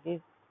 నాకు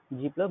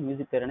జీప్లో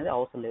మ్యూజిక్ ప్లేయర్ అనేది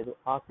అవసరం లేదు.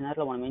 ఆ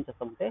సినారియోలో మనం ఏం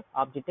చేస్తామంటే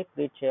ఆబ్జెక్ట్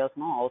క్రియేట్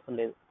చేయాల్సిన అవసరం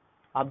లేదు.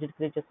 ఆబ్జెక్ట్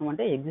క్రియేట్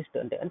చేస్తామంటే ఎగ్జిస్ట్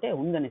అంటే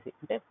ఉందనేసి,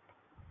 అంటే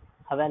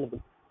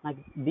అవైలబుల్. నాకు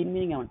దీని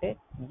మీనింగ్ ఏమంటే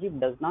jeep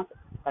does not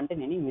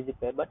contain any music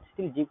player but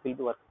still jeep will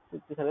be work.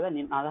 చూసారు కదా,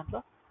 నేను నా దాంట్లో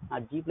ఆ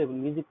జీప్లో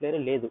మ్యూజిక్ ప్లేయర్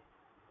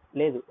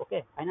లేదు ఓకే,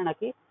 అయినా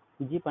నాకు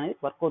జీప్ అనేది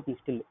వర్క్ అవుతుంది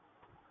స్టిల్.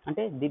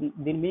 అంటే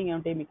దీని మీనింగ్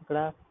ఏమంటే మీకు ఇక్కడ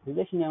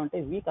రిలేషన్ ఏమంటే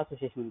వీక్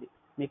అసోసియేషన్ ఉంది.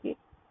 మీకు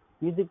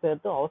మ్యూజిక్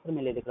ప్లేయర్తో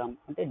అవసరమే లేదు ఇక్కడ,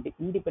 అంటే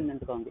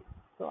ఇండిపెండెంట్గా ఉంది.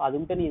 సో అది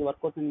ఉంటేనే ఇది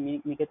వర్క్ అవుతుంది,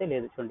 మీకైతే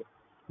లేదు చూడండి.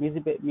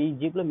 మీ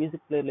జీప్లో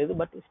మ్యూజిక్ ప్లేయర్ లేదు,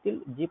 బట్ స్టిల్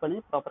జీప్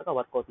అనేది ప్రాపర్గా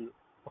వర్క్ అవుతుంది.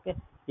 ఓకే,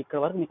 ఇక్కడ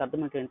వరకు మీకు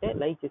అర్థమైందంటే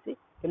లైక్ చేసి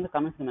కింద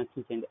కామెంట్స్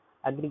మెన్షన్ చేయండి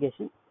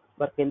అగ్రిగేషన్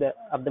వర్క్ కింద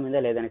అర్థమైందా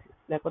లేదనేసి.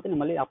 లేకపోతే నేను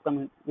మళ్ళీ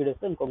అప్కమింగ్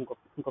వీడియోస్లో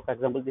ఇంకొక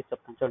ఎగ్జాంపుల్ తీసి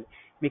చెప్తాను చూడండి.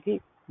 మీకు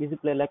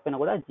మ్యూజిక్ ప్లేయర్ లేకపోయినా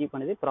కూడా జీప్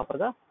అనేది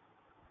ప్రాపర్గా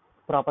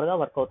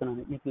వర్క్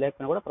అవుతుంది, మీకు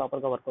లేకపోయినా కూడా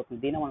ప్రాపర్గా వర్క్ అవుతుంది.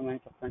 దీన్ని మనం ఏం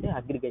చెప్తామంటే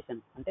అగ్రిగేషన్.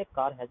 అంటే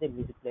car has a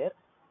music player,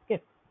 okay,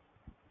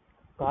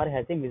 car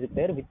has a music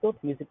player, without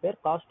music player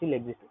car still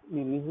exist.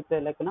 Me music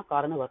player లేకపోయినా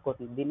కార్ అనేది వర్క్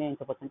అవుతుంది. దీన్ని ఏం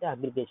చెప్పొచ్చు అంటే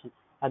aggregation.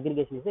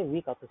 Aggregation is a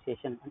week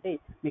association. అంటే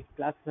మీకు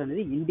క్లాసెస్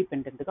అనేది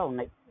ఇండిపెండెంట్గా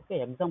ఉన్నాయి. ఓకే,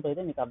 ఎగ్జాంపుల్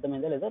అయితే మీకు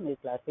అర్థమైందో లేదో మీరు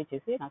క్లారిఫై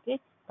చేసి నాకు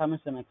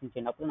కామెంట్స్లో మెన్షన్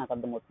చేయండి, అప్పుడు నాకు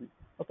అర్థమవుతుంది.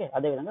 ఓకే,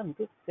 అదేవిధంగా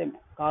మీకు సేమ్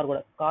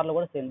కార్లో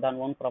కూడా సేమ్ దాని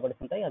ఓన్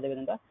ప్రాపర్టీస్ ఉంటాయి.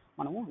 అదేవిధంగా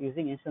మనము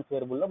యూజింగ్ ఇన్స్టెన్స్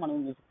వేరియబుల్లో మనం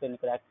మ్యూజిక్ ప్లేయర్ని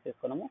ఇక్కడ యాక్సెస్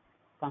చేసుకున్నాము,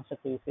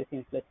 కన్స్ట్రక్ట్ యూజ్ చేసి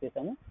ఇన్స్టెన్స్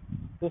చేసాము,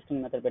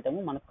 స్ట్రింగ్ మెథడ్ పెట్టాము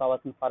మనకు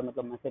కావాల్సిన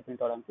ఫార్మాట్లో మెసేజ్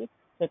ప్రింట్ అవడానికి.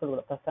 సో ఇక్కడ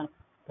కూడా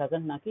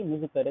ప్రజెంట్ నాకు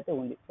మ్యూజిక్ ప్లేయర్ అయితే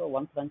ఉంది. సో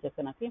వన్స్ రన్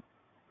చేస్తే నాకు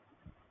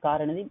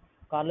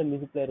కార్లో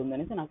మ్యూజిక్ ప్లేయర్ ఉంది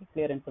అనేది నాకు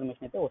క్లియర్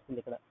ఇన్ఫర్మేషన్ అయితే వస్తుంది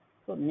ఇక్కడ.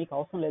 సో మీకు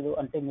అవసరం లేదు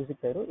అంటే మ్యూజిక్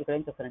ప్లేయర్, ఇక్కడ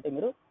ఏం చేస్తారంటే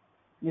మీరు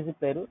మ్యూజిక్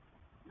ప్లేయర్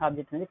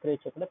ఆబ్జెక్ట్ అనేది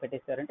క్రియేట్ చేయకుండా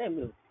పెట్టేస్తారంటే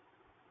మీరు,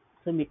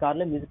 సో మీ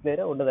కార్లో మ్యూజిక్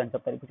ప్లేయర్ ఉండదు అని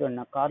చెప్తారు. ఇప్పుడు చూడండి,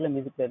 నా కార్లో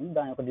మ్యూజిక్ ప్లేయర్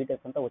దాని యొక్క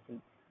డీటెయిల్స్ అంతా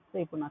వచ్చింది. సో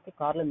ఇప్పుడు నాకు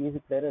కార్లో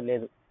మ్యూజిక్ ప్లేయర్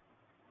లేదు.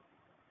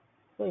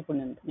 సో ఇప్పుడు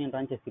నేను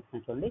రన్ చేసి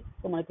ఇస్తాను చూడండి.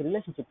 సో మనకి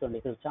రిలేషన్షిప్ చూడండి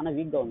ఇక్కడ చాలా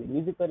వీక్గా ఉంది.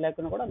 మ్యూజిక్ ప్లేయర్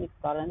లేకుండా కూడా మీకు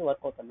కార్ అనేది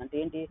వర్క్ అవుతుంది. అంటే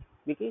ఏంటి,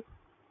 మీకు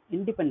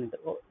ఇండిపెండెంట్,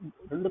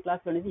 రెండు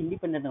క్లాసులు అనేది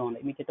ఇండిపెండెంట్గా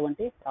ఉన్నాయి, మీకు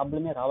ఎటువంటి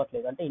ప్రాబ్లమే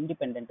రావట్లేదు, అంటే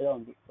ఇండిపెండెంట్గా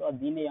ఉంది. సో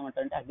దీన్ని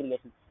ఏమంటారంటే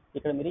అగ్రిగేషన్.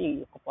 ఇక్కడ మీరు ఈ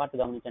ఒక పార్ట్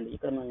గమనించండి.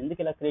 ఇక్కడ మనం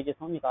ఎందుకు ఇలా క్రియేట్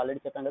చేస్తామో మీకు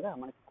ఆల్రెడీ చెప్పాను కదా,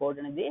 మనకి కోడ్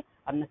అనేది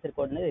అన్నెసరీ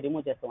కోడ్ అనేది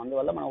రిమూవ్ చేస్తాం.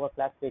 అందువల్ల మనం ఒక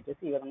క్లాస్ క్రియేట్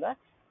చేసి ఈ విధంగా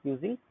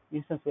యూజింగ్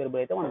ఇన్స్టెన్స్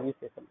వేరియబుల్ అయితే మనం యూజ్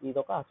చేస్తాం. ఇది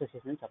ఒక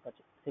అసోసియేషన్ అని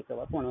చెప్పచ్చు. సో ఇక్కడ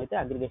వరకు మనం అయితే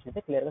అగ్రిగేషన్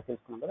అయితే క్లియర్గా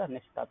తెలుసుకున్నాం కదా.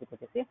 నెక్స్ట్ టాపిక్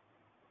వచ్చేసి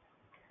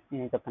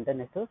నేను ఏం చెప్తానంటే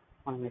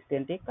నెక్స్ట్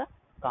ఏంటి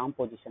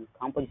కాంపోజిషన్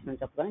అని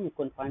చెప్పగానే మీకు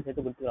కొన్ని పాయింట్స్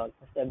అయితే గుర్తు రావాలి.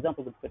 First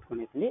example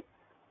గుర్తుపెట్టుకునేది.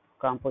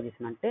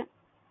 కాంపోజిషన్ అంటే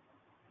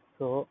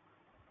సో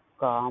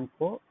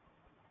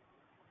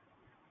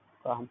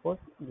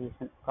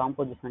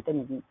కాంపోజిషన్ అంటే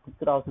మీకు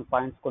గుర్తు రావాల్సిన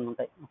పాయింట్స్ కొన్ని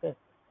ఉంటాయి. ఓకే,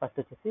 ఫస్ట్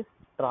వచ్చేసి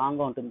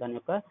స్ట్రాంగ్గా ఉంటుంది, దాని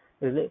యొక్క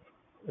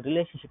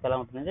రిలేషన్షిప్ ఎలా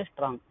ఉంటుందంటే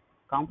strong.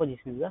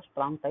 Composition is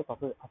strong type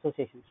of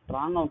association.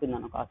 స్ట్రాంగ్గా ఉంటుంది,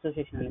 దాని ఒక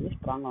అసోసియేషన్ అనేది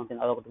స్ట్రాంగ్గా ఉంటుంది,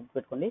 అదొకటి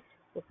గుర్తుపెట్టుకోండి.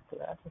 సో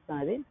క్లాసెస్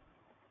అనేది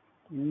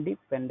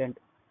ఇండిపెండెంట్,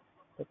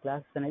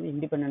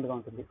 ఇండిపెండెంట్గా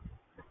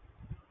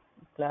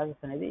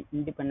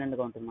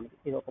ఉంటుంది. మనకి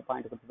ఇది ఒక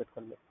పాయింట్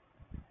గుర్తుపెట్టుకోండి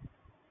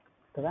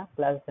కదా.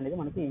 క్లాసెస్ అనేది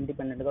మనకి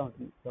ఇండిపెండెంట్గా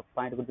ఉంటుంది, ఒక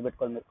పాయింట్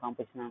గుర్తుపెట్టుకోవాలి మీరు.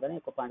 కాంపోజిషన్ అనగానే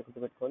ఒక పాయింట్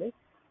గుర్తుపెట్టుకోవాలి.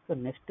 సో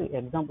నెక్స్ట్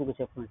ఎగ్జాంపుల్కి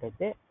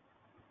చెప్పుకున్నట్టయితే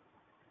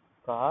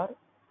కార్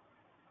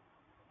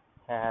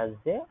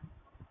హ్యాజ్ ఏ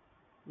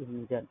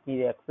ఇంజన్.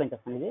 ఇది ఎక్స్ప్లెయిన్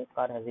చేస్తాను. ఇది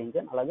కార్ హ్యాజ్ ఏ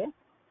ఇంజన్. అలాగే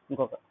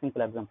ఇంకొక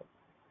simple example,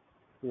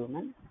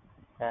 human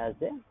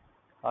has a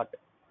heart.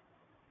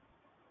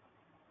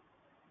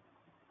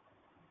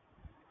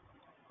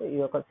 So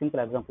ఇది ఒక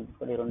సింపుల్ ఎగ్జాంపుల్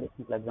తీసుకోండి, రెండు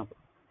సింపుల్ ఎగ్జాంపుల్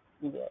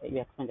ఇవి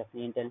ఎక్స్ప్లెయిన్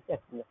చేస్తాను. ఏంటి అనేసి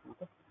ఎక్స్ప్లెయిన్ చేస్తాను.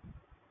 ఓకే,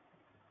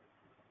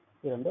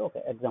 ఈ రెండు ఒక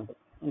ఎగ్జాంపుల్.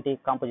 ఇంటి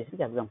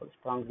కాంపోజిషన్కి ఎగ్జాంపుల్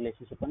స్ట్రాంగ్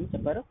రిలేషన్షిప్ అని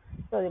చెప్పారు.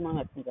 సో అది మనం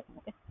ఎక్స్ప్లెయిన్ చేస్తాం.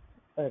 ఓకే,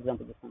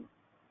 ఎగ్జాంపుల్ చూస్తాను.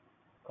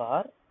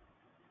 Car,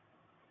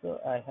 so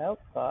I have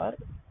car,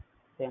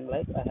 same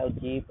like I have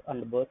jeep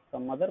and bus,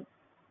 some other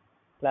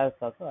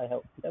classes also I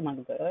have. అంటే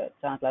మనకి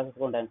చాలా క్లాసెస్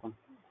కూడా ఉంటాయి అనుకోండి.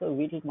 సో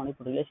వీటికి మనం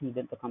ఇప్పుడు రిలేషన్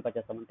దేంతో కంపేర్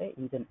చేస్తామంటే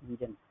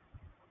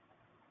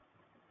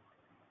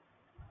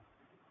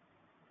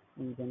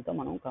ఇంజన్తో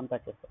మనం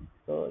కంపేర్ చేస్తాం.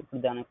 సో ఇప్పుడు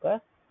దాని యొక్క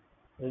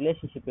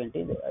రిలేషన్షిప్ ఏంటి,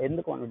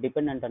 ఎందుకు మనం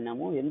డిపెండెంట్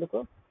అన్నాము, ఎందుకు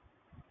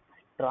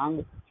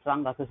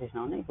స్ట్రాంగ్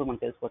అసోసియేషన్ అని ఇప్పుడు మనం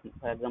తెలుసుకోవచ్చు.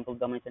 ఫర్ ఎగ్జాంపుల్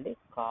గమనించండి,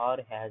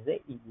 car has a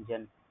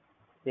engine,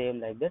 same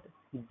like that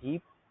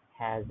jeep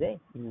has a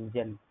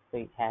engine. So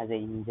it has a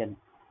engine.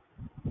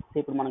 So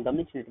ఇప్పుడు మనం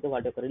గమనించినట్టుగా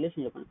వాటి యొక్క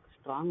రిలేషన్షిప్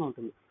స్ట్రాంగ్గా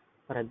ఉంటుంది.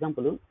 ఫర్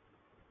ఎగ్జాంపుల్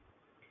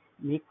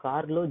మీ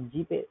కార్లో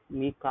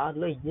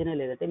ఇంజనే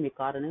లేదంటే మీ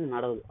కార్ అనేది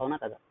నడవదు, అవునా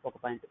కదా. అదొక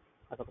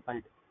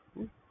పాయింట్.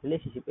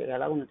 రిలేషన్షిప్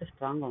ఎలా ఉందంటే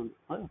స్ట్రాంగ్గా ఉంది.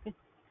 ఓకే,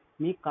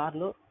 మీ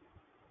కార్లో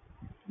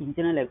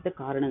ఇంజనే లేకపోతే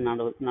కార్ అనేది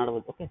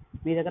నడవదు. ఓకే,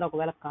 మీ దగ్గర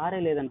ఒకవేళ కారే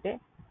లేదంటే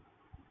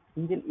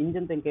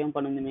ఇంజన్తో ఇంకేం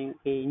పని ఉంది,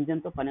 మీకు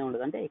ఇంజన్తో పనే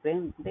ఉండదు. అంటే ఇక్కడ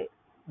ఏంటంటే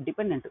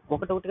డిపెండెంట్,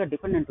 ఒకటొకటిగా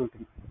డిపెండెంట్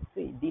ఉంటుంది. సో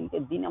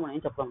దీన్ని మనం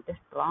ఏం చెప్పాలంటే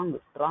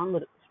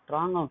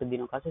స్ట్రాంగ్గా ఉంటుంది.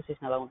 దీని ఒక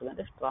అసోసియేషన్ ఎలా ఉంటుంది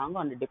అంటే స్ట్రాంగ్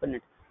అండ్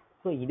డిపెండెంట్.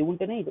 సో ఇది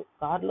ఉంటేనే, ఇది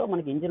కార్లో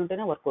మనకి ఇంజిన్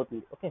ఉంటేనే వర్క్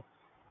అవుతుంది. ఓకే,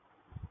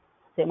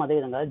 సేమ్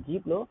అదేవిధంగా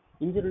జీప్లో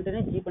ఇంజిన్ ఉంటేనే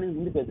జీప్ అనేది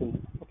ముందుకు వెళ్తుంది.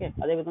 ఓకే,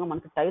 అదేవిధంగా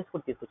మనకి టైర్స్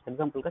కూడా తీసుకోవచ్చు.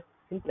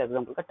 సింపుల్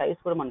ఎగ్జాంపుల్గా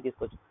టైర్స్ కూడా మనం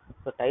తీసుకోవచ్చు.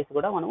 సో టైర్స్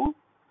కూడా మనము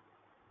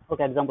ఒక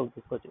ఎగ్జాంపుల్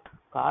తీసుకోవచ్చు.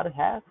 Car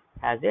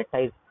has a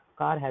tyres,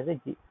 car has a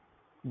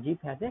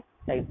jeep has a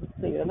tyres.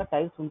 So ఈ విధంగా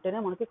టైర్స్ ఉంటేనే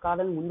మనకి కార్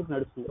అనేది ముందుకు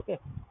నడుస్తుంది. ఓకే,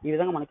 ఈ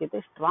విధంగా మనకైతే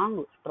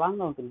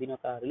స్ట్రాంగ్గా ఉంటుంది. దీని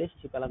యొక్క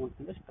రిలేషన్షిప్ ఎలా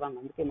ఉంటుంది, స్ట్రాంగ్.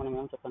 అందుకే మనం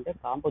ఏం చెప్పాలంటే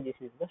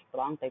composition is the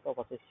strong type of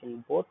association,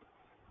 both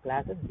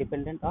classes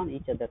dependent on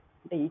each other.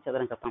 అంటే ఈచ్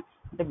అదర్ అని చెప్తాం.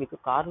 అంటే మీకు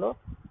కార్లో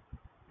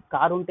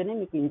కార్ ఉంటేనే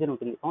మీకు ఇంజిన్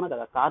ఉంటుంది, అవునా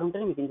కదా? కార్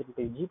ఉంటేనే మీకు ఇంజిన్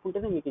ఉంటుంది, జీప్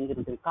ఉంటేనే మీకు ఇంజిన్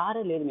ఉంటుంది.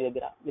 కారే లేదు మీ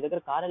దగ్గర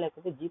కారే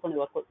లేకపోతే జీప్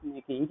అనేది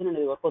మీకు ఇంజిన్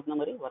అనేది వర్క్ అవుతుందా?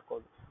 మరి వర్క్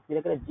అవుతుంది. మీ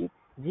దగ్గర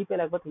జీపే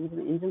లేకపోతే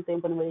ఇంజిన్తో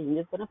ఏం పని? మరి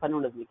ఇంజిన్తోనే పని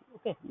ఉండదు మీకు.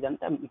 ఓకే,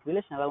 ఇదంతా మీకు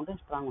రిలేషన్ ఎలా ఉంటుంది?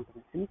 స్ట్రాంగ్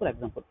ఉంటుంది. Simple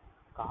example,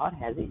 car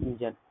has a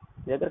engine.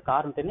 మీ దగ్గర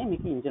కార్ ఉంటేనే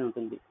మీకు ఇంజిన్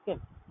ఉంటుంది. ఓకే,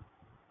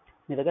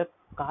 మీ దగ్గర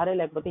కారే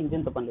లేకపోతే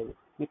ఇంజిన్తో పని లేదు.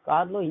 మీ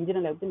కార్లో ఇంజిన్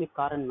లేకపోతే మీకు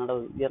కార్ అని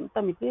నడవదు. ఇదంతా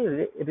మీకు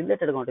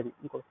రిలేటెడ్గా ఉంటుంది.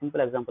 ఇంకొక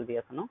సింపుల్ ఎగ్జాంపుల్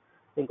చేస్తాను.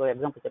 ఇంకో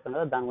ఎగ్జాంపుల్ చెప్పాను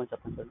కదా, దాని గురించి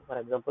చెప్పండి. ఫర్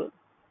ఎగ్జాంపుల్,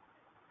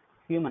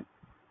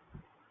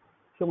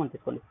 హ్యూమన్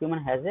తీసుకోండి.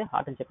 హ్యూమన్ హ్యాజ్ ఏ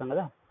హార్ట్ అని చెప్పాను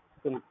కదా,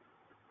 హ్యూమన్.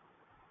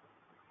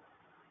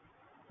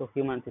 సో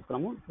హ్యూమన్ అని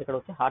తీసుకున్నాము, ఇక్కడ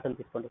వచ్చి హార్ట్ అని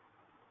తీసుకోండి.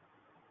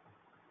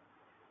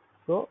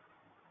 సో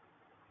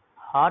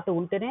హార్ట్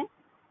ఉంటేనే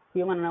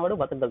హ్యూమన్ అనేవాడు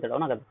బతకగలుగుతాడు,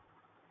 అవునా కదా?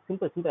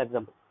 Simple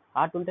example.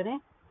 హార్ట్ ఉంటేనే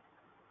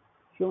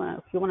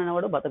హ్యూమన్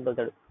అనేవాడు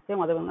బతకగలుగుతాడు.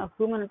 సేమ్ అదేవిధంగా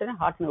హ్యూమన్ ఉంటేనే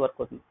హార్ట్ అనేది వర్క్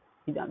అవుతుంది.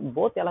 ఇది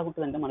బోత్ ఎలా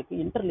ఉంటుందంటే మనకి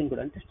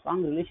ఇంటర్లింక్డ్, అంటే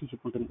స్ట్రాంగ్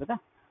రిలేషన్షిప్ ఉంటుంది కదా.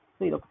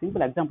 సో ఇది ఒక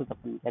సింపుల్ ఎగ్జాంపుల్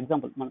చెప్పండి.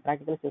 ఎగ్జాంపుల్ మనం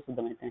ప్రాక్టికల్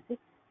చేద్దాం ఏంటంటే,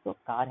 so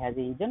car has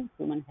a engine,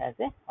 human has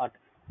a heart.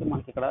 So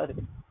మనకి ఇక్కడ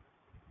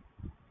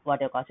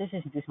వాటి యొక్క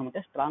అసోసియేషన్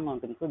చూసినామంటే స్ట్రాంగ్ గా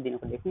ఉంటుంది. సో దీని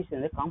యొక్క డెఫినేషన్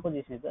అనేది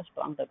composition is the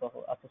strong type of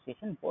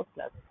association both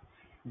classes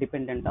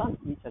dependent on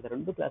each other.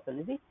 రెండు క్లాస్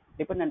అనేది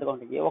డిపెండెంట్ గా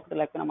ఉంటుంది. ఏ ఒక్కటి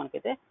లేకపోయినా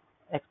మనకైతే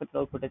ఎక్స్పెక్టెడ్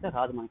అవుట్పుట్ అయితే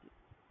రాదు మనకి.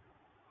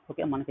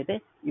 ఓకే, మనకైతే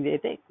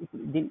ఇదైతే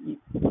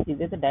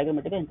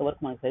డయాగ్రమాటిక్ గా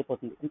ఇంతవరకు మనకి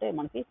సరిపోతుంది. అంటే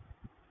మనకి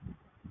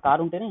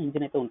కార్ ఉంటేనే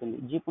ఇంజిన్ అయితే ఉంటుంది,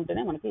 జీప్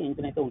ఉంటేనే మనకి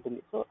ఇంజిన్ అయితే ఉంటుంది.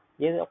 సో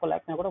ఏది ఒక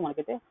లేకపోయినా కూడా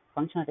మనకైతే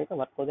ఫంక్షన్ అయితే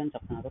వర్క్ అవుతుంది అని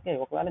చెప్తున్నారు. ఓకే,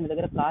 ఒకవేళ మీ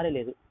దగ్గర కారే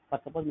లేదు,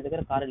 ఫర్ సపోజ్ మీ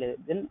దగ్గర కారే లేదు,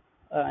 దెన్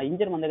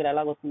ఇంజిన్ మన దగ్గర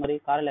ఎలా వస్తుంది? మరి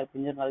కార్ లేకపోతే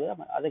ఇంజిన్ రాదు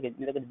కదా. అదే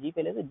మీ దగ్గర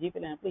జీపే లేదు, జీపే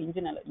లేనప్పుడు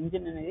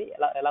ఇంజిన్ అనేది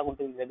ఎలా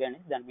ఉంటుంది మీ దగ్గర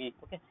అనేది దాని మీనింగ్.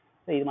 ఓకే,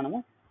 సో ఇది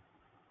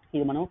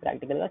మనము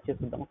ప్రాక్టికల్ గా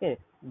చేసుకుంటాం. ఓకే,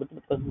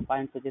 గుర్తుపెట్టుకోవాల్సిన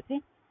పాయింట్స్ వచ్చేసి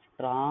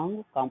స్ట్రాంగ్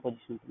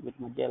కాంపోజిషన్ ఉంటుంది, వీటి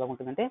మధ్య ఎలా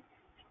ఉంటుందంటే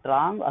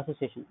స్ట్రాంగ్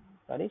అసోసియేషన్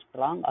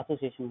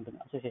ఉంటుంది.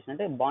 అసోసియేషన్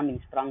అంటే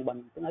బాండింగ్, స్ట్రాంగ్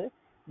బాండింగ్ ఉంటుంది. అది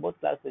బోత్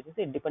క్లాసెస్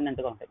వచ్చేసి డిపెండెంట్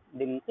గా ఉంటాయి.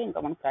 దీని నుంచి ఇంకా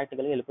మనం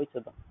ప్రాక్టికల్ గా వెళ్ళిపోయి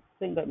చూద్దాం.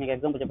 సో ఇంకా మీకు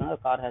ఎగ్జాంపుల్ చెప్పిన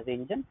కార్ హ్యాస్ ఏ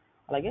ఇంజన్,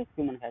 అలాగే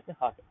హ్యూమన్ హ్యాస్ ఏ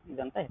హార్ట్.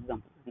 ఇదంతా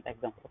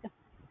ఎగ్జాంపుల్. ఓకే,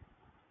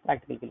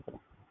 ప్రాక్టికల్కి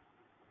వెళ్ళిపోదాం.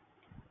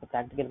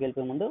 ప్రాక్టికల్కి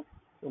వెళ్ళిపోయే ముందు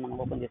మనం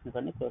ఓపెన్ చేసిన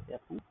దాన్ని క్లోజ్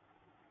చేస్తాం.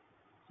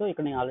 సో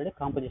ఇక్కడ నేను ఆల్రెడీ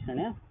కాంపోజిషన్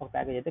అనే ఒక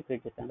ప్యాకేజ్ అయితే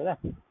క్రియేట్ చేశాను కదా,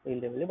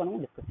 వీళ్ళు వెళ్ళి మనం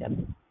డిస్కస్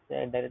చేద్దాం.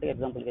 డైరెక్ట్గా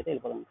ఎగ్జాంపుల్కి అయితే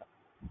వెళ్ళిపోదాం ఇంకా.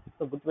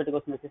 సో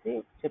గుర్తుపెట్టుకోవాల్సింది వచ్చేసి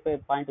చెప్పే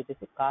పాయింట్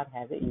వచ్చేసి car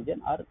has a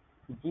engine are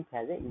jeep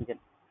has a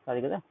engine.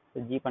 అది కదా, సో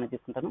జీప్ అని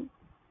తీసుకుంటాను.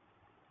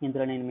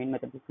 ఇందులో నేను మెయిన్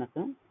మెథడ్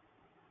తీసుకున్నాను.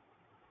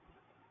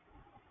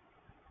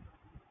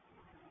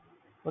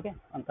 ఓకే,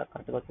 అంత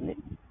కరెక్ట్గా వచ్చింది.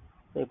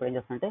 సో ఇప్పుడు ఏం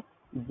చేస్తానంటే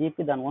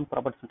జీప్కి దాని ఓన్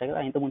ప్రాపర్టీస్ ఉంటాయి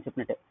కదా, ఇంతకుముందు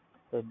చెప్పినట్టే.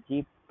 సో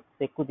జీప్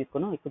ఎక్కువ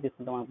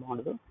తీసుకుంటే మనకు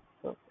బాగుండదు.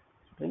 So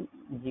string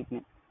jeep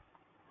name.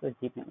 So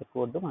jeep name ఎక్కువ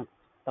వద్దు, మనకు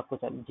తక్కువ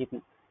చాలు జీప్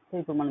నేమ్. సో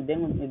ఇప్పుడు మనం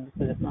దేని గురించి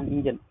డిస్కస్ చేస్తున్నాం?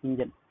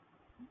 ఇంజన్.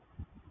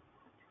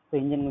 సో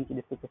ఇంజన్ గురించి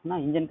డిస్కస్ చేస్తున్నా.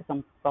 ఇంజన్కి సమ్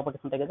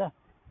ప్రాపర్టీస్ ఉంటాయి కదా.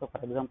 So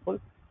for example,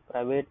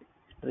 private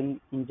string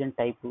engine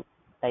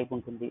type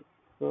ఉంటుంది.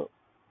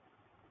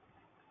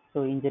 సో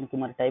ఇంజన్కి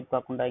మరి టైప్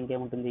కాకుండా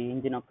ఇంకేముంటుంది?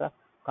 ఇంజిన్ యొక్క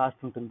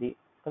కాస్ట్ ఉంటుంది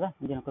కదా,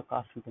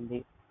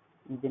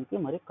 ఇంజిన్కి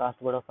మరి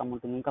కాస్ట్ కూడా సమ్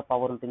ఉంటుంది, ఇంకా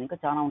పవర్ ఉంటుంది, ఇంకా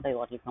చాలా ఉంటాయి,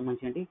 వాటికి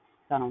సంబంధించినవి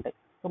చాలా ఉంటాయి.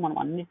 సో మనం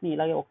అన్నింటినీ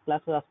ఇలాగే ఒక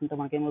క్లాస్ రాసుకుంటే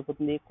మనకి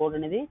ఏమైపోతుంది? కోడ్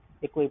అనేది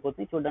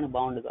ఎక్కువైపోతుంది, చూడడానికి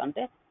బాగుండదు.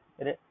 అంటే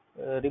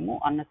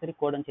రిమూవ్ అన్నెసరీ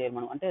కోడ్ అని చేయాలి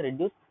మనం, అంటే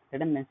reduce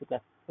redundancy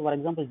class. So for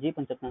example jeep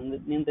అని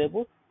చెప్తున్నాను, నేను రేపు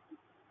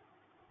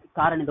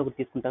కార్ అనేది ఒకటి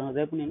తీసుకుంటాను,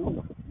 రేపు నేను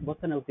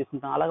బస్ అనేది ఒకటి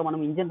తీసుకుంటాను. అలాగే మనం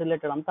ఇంజిన్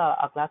రిలేటెడ్ అంతా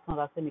ఆ క్లాస్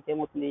రాస్తే మీకు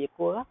ఏమవుతుంది?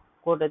 ఎక్కువగా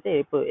కోడ్ అయితే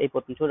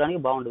అయిపోతుంది, చూడడానికి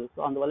బాగుండదు. సో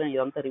అందువల్ల నేను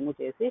ఇదంతా రిమూవ్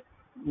చేసి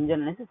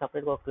ఇంజన్ అనేసి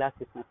సపరేట్గా ఒక క్లాస్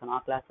తీసుకున్నాను. ఆ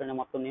క్లాస్లోనే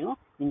మొత్తం నేను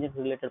ఇంజన్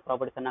రిలేటెడ్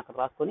ప్రాపర్టీస్ అన్ని అక్కడ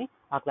రాసుకొని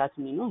ఆ క్లాస్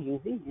నేను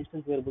యూజింగ్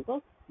ఇన్స్టెన్స్ వేరియబుల్తో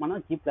మన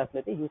జీప్ క్లాస్లో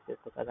అయితే యూజ్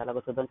చేసుకోవచ్చు. అది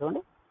అలాగ చూద్దాం.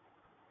 చూడండి,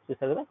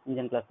 చూస్తారు కదా,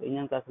 ఇంజన్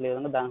క్లాస్లో ఏ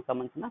విధంగా దానికి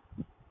సంబంధించిన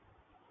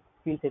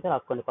ఫీల్డ్స్ అయితే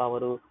రాసుకోండి.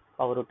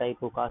 పవర్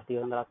టైపు కాస్ట్ ఈ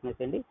విధంగా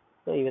రాసుకునేసేయండి.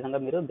 సో ఈ విధంగా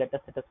మీరు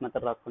గెటర్ సెటర్స్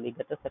మెథడ్ రాసుకోండి. ఈ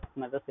గెటర్ సెటర్స్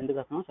మెథడ్స్ ఎందుకు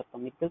రాస్తున్నామో చెప్తాం,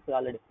 మీకు తెలుసు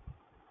ఆల్రెడీ.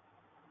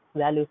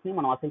 వాల్యూస్ని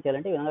మనం అసైన్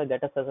చేయాలంటే ఈ విధంగా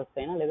గెటర్ సెటర్స్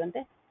అయినా లేదంటే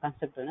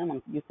కన్స్ట్రక్టర్ అయినా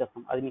మనం యూజ్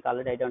చేస్తాం. అది మీకు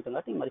ఆల్రెడీ ఐడియా ఉంటుంది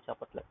కాబట్టి మరి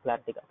చెప్పట్లేదు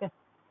క్లారిటీగా. ఓకే,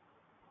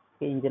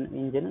 ఇంజన్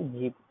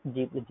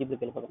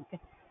జీప్లోకి వెళ్ళిపోతాం. ఓకే,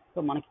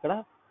 సో మనకి ఇక్కడ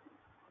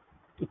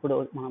ఇప్పుడు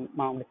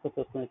మనం డిస్కస్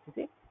చేసుకుని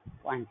వచ్చేసి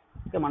పాయింట్స్.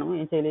 ఓకే, మనం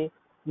ఏం చేయాలి?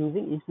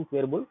 యూజింగ్ ఇన్స్టెన్స్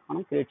వేరియబుల్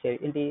మనం క్రియేట్ చేయాలి.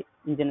 ఏంటి?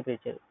 ఇంజన్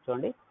క్రియేట్ చేయాలి.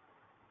 చూడండి,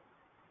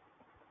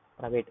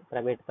 ప్రైవేట్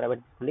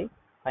తీసుకోండి,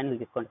 ఫైనల్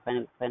తీసుకోండి,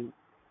 ఫైనల్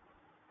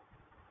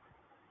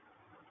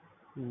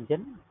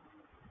ఇంజన్.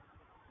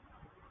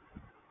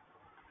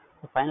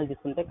 ఫైనల్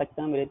తీసుకుంటే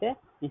ఖచ్చితంగా మీరైతే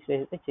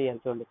ఇన్స్టలేషన్ అయితే చేయాలి.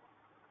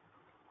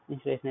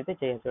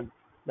 చూడండి,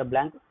 the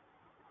blank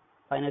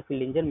final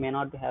field engine may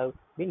not have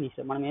been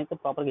ఇన్స్టేట్. మనం ఏదైతే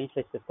ప్రాపర్గా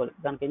ఇన్స్టేట్ చేసుకోవాలి.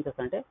 దానికి ఏం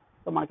చేస్తానంటే,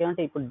 సో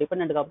మనకేమంటే ఇప్పుడు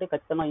డిపెండెంట్ కాబట్టి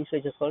ఖచ్చితంగా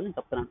ఇన్స్టేట్ చేసుకోవాలని నేను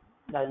చెప్తున్నాను.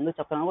 అది ఎందుకు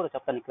చెప్తాను కూడా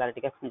చెప్తాను,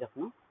 క్లారిటీగా ఎక్స్ప్లెయిన్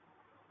చేస్తాను.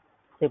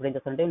 సో ఇప్పుడు ఏం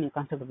చేస్తానంటే నేను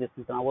కన్స్ట్రక్టర్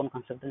తీసుకుంటాను, ఓన్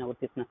కన్స్ట్రక్టర్ని ఎవరు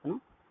తీసుకునేస్తాను.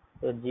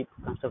 సో జీప్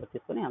కన్స్ట్రక్టర్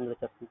తీసుకొని అందులో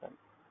చేసుకుంటాను.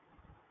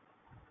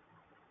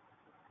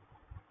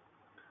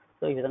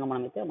 సో ఈ విధంగా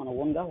మనమైతే మన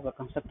ఓన్గా ఒక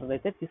కన్స్ట్రక్టర్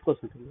అయితే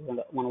తీసుకోవాల్సి ఉంటుంది.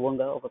 మన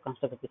ఓన్గా ఒక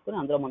కన్స్ట్రక్టర్ తీసుకొని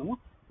అందులో మనము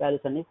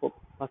వాల్యూస్ అన్ని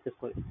పాస్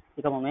చేసుకోవాలి.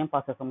 ఇక మనం ఏం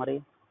పాస్ చేస్తాం? మరి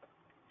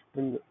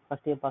స్ట్రింగ్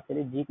ఫస్ట్ ఏం పాస్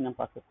చేయాలి? జీప్ నేమ్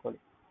పాస్ చేసుకోవాలి.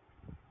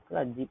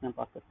 ఇక్కడ జీప్ నేమ్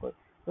పాస్ చేసుకోవాలి.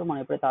 సో మనం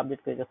ఎప్పుడైతే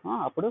ఆబ్జెక్ట్ క్రియేట్ చేస్తామో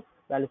అప్పుడు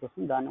వాల్యూస్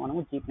వస్తుంది, దాన్ని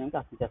మనము జీప్ నేమ్కి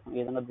అసైన్ చేస్తాం. ఈ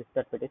విధంగా దిస్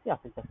డాట్ పెట్టేసి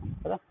అసైన్ చేస్తాం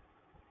కదా.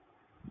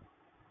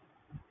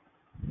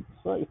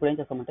 సో ఇప్పుడు ఏం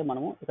చేస్తామంటే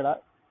మనము ఇక్కడ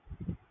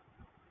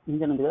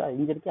ఇంజన్ ఉంది కదా,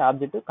 ఇంజన్కి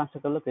ఆబ్జెక్ట్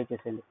కన్స్ట్రక్టర్లో క్రియేట్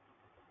చేసేయండి.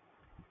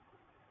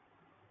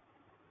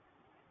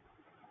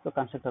 సో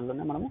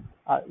కన్స్ట్రక్టర్లోనే మనము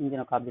ఆ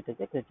ఇంజన్ ఒక ఆబ్జెక్ట్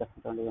అయితే క్రియేట్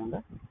చేస్తుంటాం ఈ విధంగా.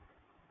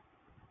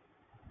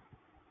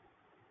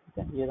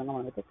 ఓకే, ఈ విధంగా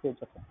మనం అయితే క్రియేట్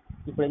చేస్తాం.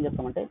 ఇప్పుడు ఏం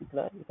చేస్తామంటే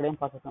ఇక్కడ ఏం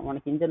పాస్ చేస్తాం,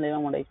 మనకి ఇంజన్లో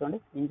ఏమేమి ఉన్నాయి చూడండి,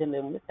 ఇంజన్లో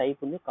ఏముంది, టైప్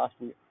ఉంది, కాస్ట్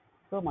ఉంది.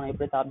 సో మనం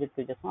ఎప్పుడైతే ఆబ్జెక్ట్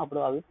క్రియేట్ చేస్తామో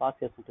అప్పుడు అవి పాస్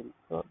చేస్తుంటుంది.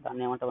 సో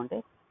దాన్ని ఏమంటామంటే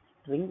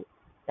స్ట్రింగ్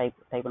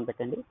టైప్ అని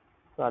పెట్టండి.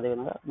 సో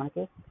అదేవిధంగా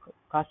మనకి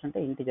కాస్ట్ అంటే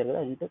ఇంటిజర్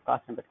కదా, ఇంటి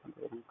కాస్ట్ అని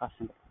పెట్టుకుంటాం.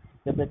 కాస్ట్ అంటే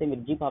ఎప్పుడైతే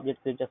మీరు జీప్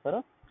ఆబ్జెక్ట్ క్రియేట్ చేస్తారో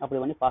అప్పుడు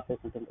ఇవన్నీ పాస్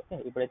చేస్తుంటుంది. ఓకే,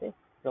 ఇప్పుడైతే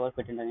ఇక్కడ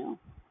పెట్టండి. నేను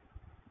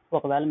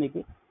ఒకవేళ మీకు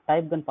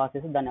టైప్ గన్ పాస్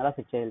చేసి దాన్ని ఎలా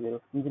సెట్ చేయాలి మీరు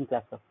ఇంజిన్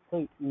క్లాస్లో. సో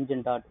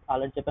ఇంజిన్ డాట్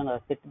ఆల్రెడీ చెప్పాం కదా,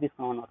 సెట్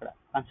తీసుకున్నాం అక్కడ,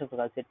 కన్స్ట్రక్టర్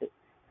కాదు సెట్.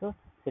 సో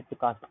సెట్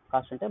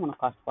కాస్ట్ అంటే మనం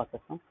కాస్ట్ పాస్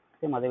చేస్తాం.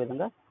 సేమ్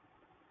అదేవిధంగా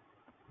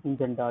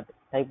engine dot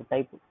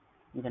type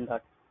engine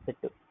dot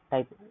set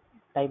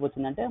type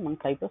వచ్చిందంటే మనం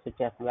టైప్లో సెట్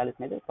చేస్తాం, వాల్యూస్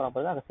అనేది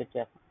ప్రాపర్గా అక్కడ సెట్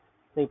చేస్తాం.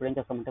 సో ఇప్పుడు ఏం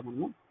చేస్తామంటే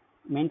మనము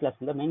మెయిన్ క్లాస్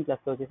ఉందో మెయిన్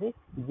క్లాస్లో వచ్చేసి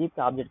జీప్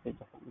ఆబ్జెక్ట్ క్రియేట్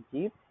చేస్తాం.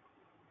 జీప్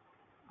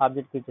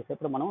ఆబ్జెక్ట్ క్రియేట్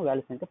చేసేప్పుడు మనం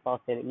వాల్యూస్ అయితే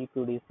పాస్ చేయాలి.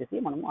 ఇంక్లూడ్ చేసేసి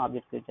మనం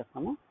ఆబ్జెక్ట్ క్రియేట్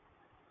చేస్తాము.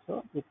 సో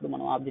ఇప్పుడు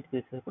మనం ఆబ్జెక్ట్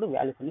క్రియేట్ చేసేటప్పుడు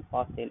వాల్యూస్ అన్ని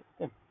పాస్ చేయాలి.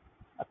 ఓకే,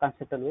 ఆ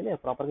కన్స్ట్రక్టర్ వెళ్ళి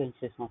ప్రాపర్గా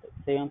ఇన్స్ట్రక్షన్ అవుతాయి.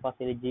 సో ఏం పాస్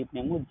చేయాలి, jeep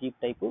name, jeep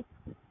type,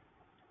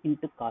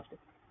 into cost.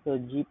 So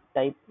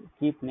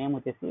jeep name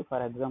వచ్చేసి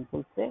ఫర్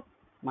ఎగ్జాంపుల్ సే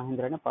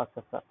మహేంద్ర అని పాస్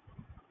చేస్తా.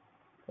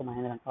 సో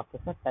మహేంద్ర అని పాస్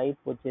చేస్తా.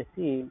 టైప్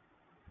వచ్చేసి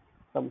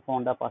సమ్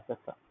హోండా పాస్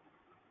చేస్తా.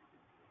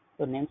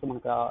 సో నేమ్స్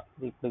మనకు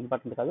ఇప్పుడు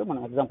ఇంపార్టెంట్ కాదు,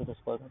 మనం ఎగ్జాంపుల్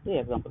చూసుకోవాలి కాబట్టి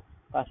ఎగ్జాంపుల్.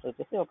 కాస్ట్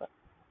వచ్చేసి ఒక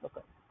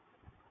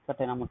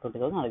సర్టైన్ అమౌంట్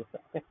 20,000 అడిగిస్తా.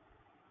 ఓకే,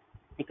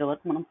 ఇక్కడ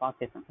వరకు మనం పాస్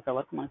చేస్తాం. ఇక్కడ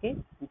వరకు మనకి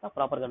ఇంకా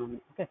ప్రాపర్గానే ఉంది.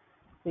 ఓకే,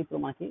 సో ఇప్పుడు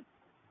మనకి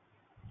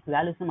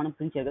వాల్యూస్ని మనం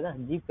ప్రింట్ చేయాలి కదా,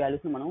 జీప్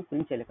వాల్యూస్ని మనం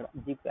ప్రింట్ చేయాలి. ఇక్కడ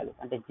జీప్ వాల్యూస్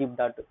అంటే జీప్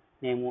డాట్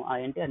నేము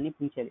ఏంటి అన్ని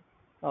ప్రింట్ చేయాలి.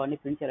 సో అవన్నీ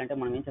ప్రింట్ చేయాలంటే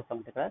మనం ఏం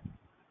చేస్తామంటే ఇక్కడ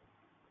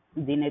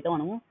దీన్ని అయితే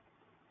మనము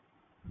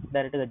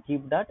డైరెక్ట్గా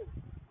జీప్ డాట్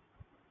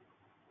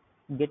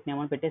గెట్ నేమ్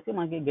అని పెట్టేసి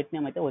మనకి గెట్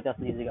నేమ్ అయితే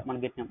వచ్చేస్తుంది ఈజీగా మన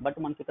గెట్ నేమ్. బట్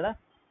మనకి ఇక్కడ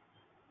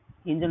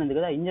ఇంజన్ ఉంది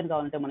కదా, ఇంజన్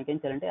కావాలంటే మనకి ఏం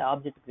చేయాలంటే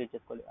ఆబ్జెక్ట్ క్రియేట్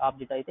చేసుకోవాలి.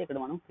 ఆబ్జెక్ట్ అయితే ఇక్కడ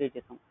మనం క్రియేట్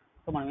చేస్తాం.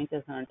 సో మనం ఏం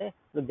చేస్తామంటే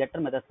ఇప్పుడు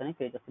గెటర్ మెథడ్స్ అని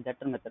క్రియేట్ చేస్తాం.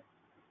 గెటర్ మెథడ్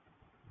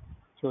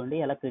చూడండి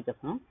ఎలా క్రియేట్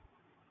చేస్తున్నాం.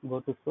 Go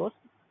to source,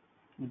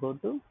 go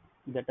to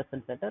getters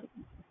and setter,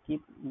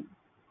 keep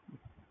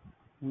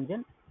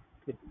engine.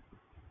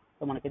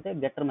 So మనకైతే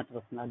గెటర్ మెథడ్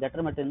వస్తుంది. ఆ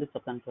గెటర్ మెథడ్ ఎందుకు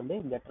చెప్తాను చూడండి.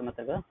 గెటర్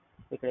మెథడ్ కదా,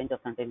 ఇక్కడ ఏం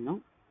చేస్తానంటే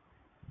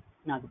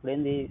నాకు ఇప్పుడు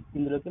ఏంది,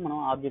 ఇందులోకి మనం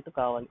ఆబ్జెక్ట్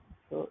కావాలి.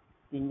 సో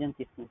ఇంజన్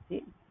తీసుకునేసి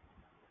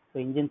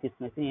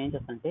ఏం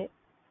చేస్తానంటే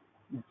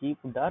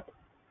జీప్ డాట్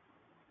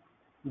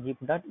ఈ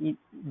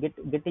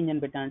గెట్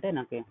ఇంజన్ పెట్టానంటే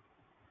నాకు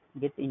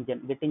గెట్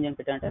ఇంజన్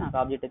పెట్టానంటే నాకు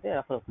ఆబ్జెక్ట్ అయితే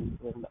రెఫర్ అవుతుంది.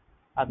 ఈ విధంగా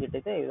ఆబ్జెక్ట్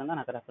అయితే ఈ విధంగా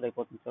నాకు రెఫర్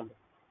అయిపోతుంది. చూడండి,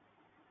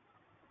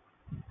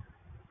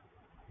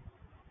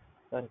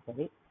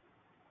 సారీ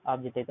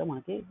ఆబ్జెక్ట్ అయితే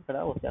మనకి ఇక్కడ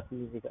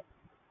వచ్చేస్తుంది ఈజీగా.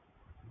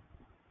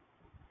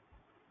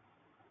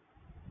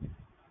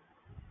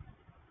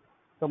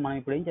 సో మనం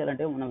ఇప్పుడు ఏం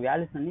చేయాలంటే మనం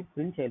వాల్యూస్ అన్ని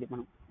ప్రింట్ చేయాలి.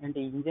 మనం అంటే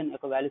ఇంజన్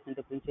యొక్క వాల్యూస్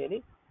అంటే ప్రింట్ చేయాలి.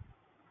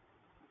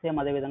 సేమ్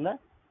అదేవిధంగా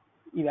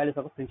ఈ వాల్యూస్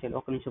ఒక ప్రింట్ చేయాలి.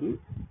 ఒక నిమిషం.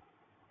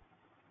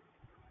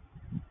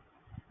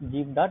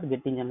 జీప్ డాట్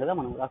గెట్ ఇంజన్ కదా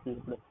మనం రాసింది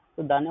ఇప్పుడు. సో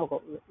దాన్ని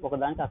ఒక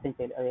దానికి అసైన్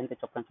చేయాలి. అది ఏంటో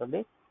చెప్తాను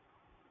చూడండి.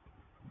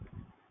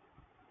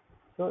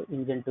 సో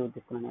ఇంజన్ 2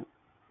 తీసుకున్నాను నేను.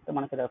 సో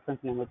మనకి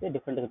రెఫరెన్స్ నేమ్ అయితే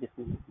డిఫరెంట్గా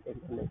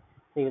తీసుకున్నాను.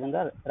 సో ఈ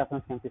విధంగా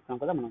రెఫరెన్స్ నేమ్ తీసుకున్నాం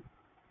కదా మనం.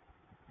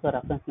 సో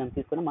రెఫరెన్స్ నేమ్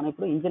తీసుకుని మనం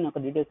ఇప్పుడు ఇంజన్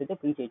యొక్క డీటెయిల్స్ అయితే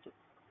ప్రింట్ చేయొచ్చు.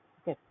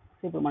 ఓకే,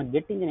 సో ఇప్పుడు మన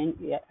గెట్ ఇంజన్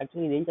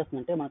యాక్చువల్లీ ఇది ఏం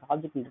చేస్తుందంటే మనకు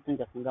ఆబ్జెక్ట్ రిటర్న్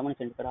చేస్తుంది.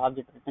 గమనించండి, ఇక్కడ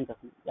ఆబ్జెక్ట్ రిటర్న్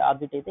చేస్తుంది. ఈ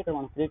ఆబ్జెక్ట్ అయితే ఇక్కడ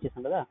మనం క్రియేట్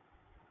చేసాం కదా,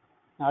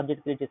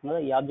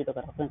 ఈ ఆబ్జెక్ట్ ఒక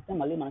రెఫరెన్స్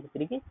మళ్ళీ మనకి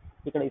తిరిగి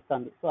ఇక్కడ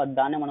ఇస్తుంది. సో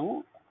దాన్నే మనము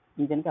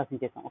ఇంజన్కి అసైన్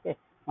చేస్తాం. ఓకే,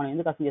 మనం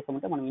ఎందుకు అసైన్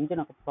చేస్తామంటే మనం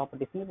ఇంజన్ ఒక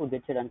ప్రాపర్టీస్ని ఇప్పుడు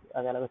గెట్ చేయడానికి.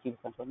 అది ఎలాగో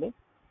చూపిస్తాను చూడండి.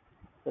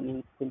 సో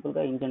నేను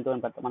సింపుల్గా ఇంజన్ 2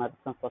 అని పెడతాను, మన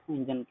రెఫరెన్స్ కోసం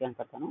ఇంజన్కి అని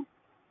పెడతాను.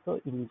 సో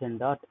ఇంజన్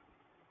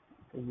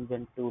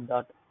 2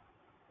 డాట్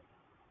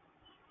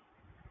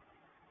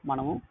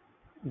మనము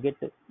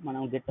గెట్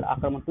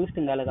అక్కడ మనం టూ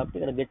స్ట్రింగ్ వేయాలి కాబట్టి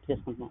ఇక్కడ గెట్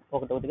చేసుకుంటున్నాం.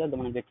 ఒకటిగా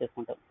మనం గెట్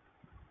చేసుకుంటాం.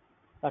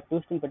 ఆ టూ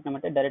స్ట్రింగ్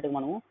పెట్టినామంటే డైరెక్ట్గా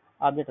మనము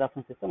ఆబ్జెక్ట్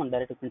రెఫరెన్స్ ఇస్తే మనం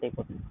డైరెక్ట్ ప్రింట్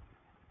అయిపోతుంది.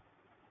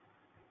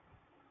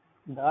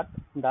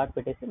 డాట్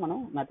పెట్టేసి మనం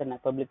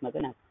పబ్లిక్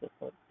మెథడ్ యాక్సెస్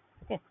చేసుకోవాలి.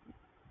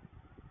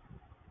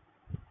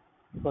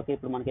 ఓకే,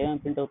 ఇప్పుడు మనకి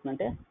ఏమేమి ప్రింట్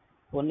అవుతుందంటే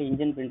ఓన్లీ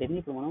ఇంజిన్ ప్రింట్ అయింది.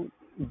 ఇప్పుడు మనం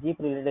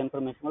జీప్ రిలేటెడ్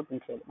ఇన్ఫర్మేషన్ కూడా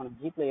ప్రింట్ చేయాలి. మనం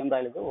జీప్లో ఏం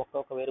రాయలేదు,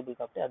 ఒక్కొక్క వేరియబుల్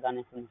కాబట్టి దాని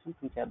ఇన్ఫర్మేషన్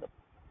ప్రింట్ చేద్దాం.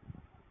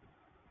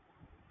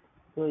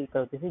 సో ఇక్కడ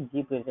వచ్చేసి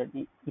జీప్ రిలేటెడ్.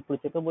 ఇప్పుడు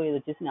చెప్పబోయేది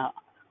వచ్చేసి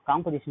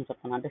కాంపోజిషన్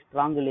చెప్తాను, అంటే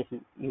స్ట్రాంగ్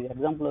రిలేషన్. ఇది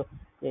ఎగ్జాంపుల్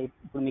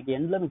ఇప్పుడు మీకు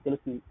ఎండ్లో మీకు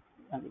తెలుస్తుంది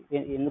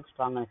ఎందుకు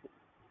స్ట్రాంగ్ అనేసి.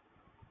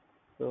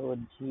 సో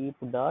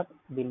జీప్ డాట్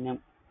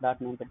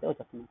నేమ్ పెడితే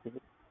వచ్చేస్తుంది.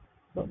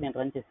 సో నేను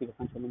రన్ చేసి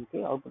కొంచెం మీకు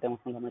అవుట్పుట్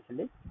ఏమొస్తుంది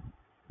గమనించండి.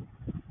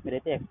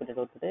 మీరైతే ఎక్స్పెక్టెడ్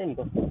అవుతుంటే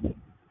మీకు వస్తుంది.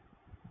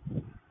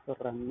 So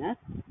run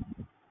as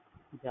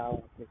Java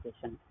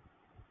application.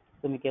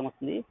 So మీకు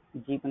ఏమొస్తుంది,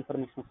 జీప్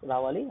ఇన్ఫర్మేషన్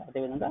రావాలి,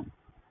 అదేవిధంగా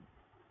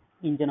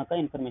ఇంజన్ యొక్క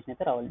ఇన్ఫర్మేషన్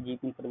అయితే రావాలి.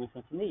 జీప్ ఇన్ఫర్మేషన్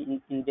వచ్చింది,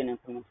 ఇంజన్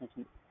ఇన్ఫర్మేషన్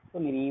వచ్చింది. సో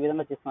మీరు ఈ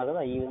విధంగా చేస్తున్నారు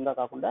కదా, ఈ విధంగా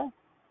కాకుండా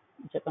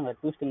చెప్పాం కదా,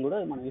 ట్విస్టింగ్ కూడా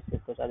మనం యూస్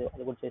చేసుకోవచ్చు.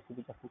 అది కూడా చేసి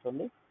చూపించేస్తాం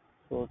చూడండి.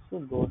 Source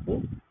go to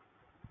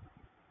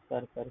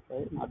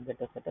not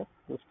get setup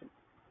twisting,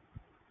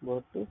 go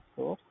to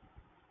source,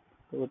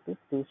 go to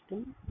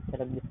twisting,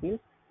 select the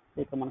fields.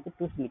 ఇక్కడ మనకి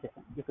ట్విస్టింగ్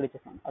ఇచ్చేస్తాం, ఇక్కడ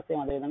ఇచ్చేస్తాం.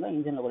 సేమ్ అదేవిధంగా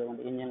ఇంజిన్లో కూడా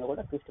ఇవ్వండి, ఇంజిన్లో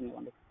కూడా ట్విస్టింగ్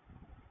ఇవ్వండి.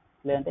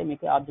 లేదంటే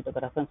మీకు ఆబ్జెక్ట్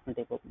ఒక రెఫరెన్స్ ప్రింట్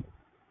అయిపోతుంది.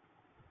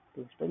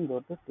 Twisting, go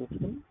to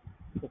twisting,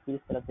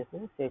 field select చేసి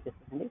సేవ్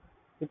చేసేయండి.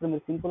 ఇప్పుడు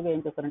మీరు సింపుల్గా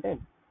ఏం చేస్తారంటే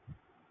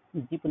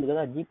జీప్ ఉంది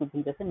కదా, జీప్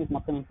ప్రింట్ చేస్తే మీకు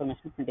మొత్తం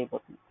ఇన్ఫర్మేషన్ ప్రింట్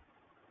అయిపోతుంది.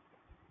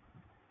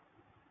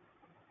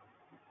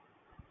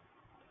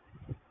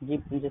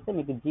 జీప్ ప్రింట్ చేస్తే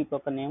మీకు జీప్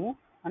యొక్క నేమ్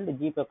అండ్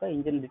జీప్ యొక్క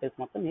ఇంజిన్ డీటెయిల్స్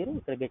మొత్తం మీరు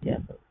ఇక్కడ గెట్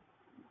చేస్తారు.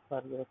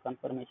 For your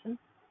confirmation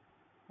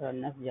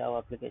run as Java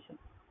application.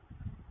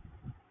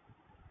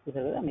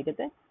 చూసారు కదా,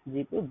 మీకైతే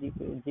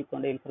జీప్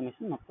ఉండే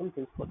ఇన్ఫర్మేషన్ మొత్తం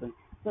తెలిసిపోతుంది.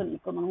 సో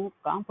ఇక్కడ మనం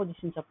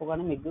కాంపోజిషన్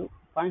చెప్పగానే మీకు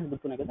పాయింట్స్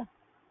గుర్తున్నాయి కదా.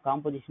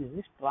 Composition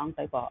is strong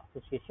type of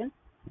association,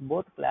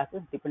 both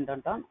classes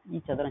dependent on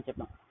each other అని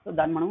చెప్పాం. సో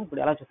దాన్ని మనం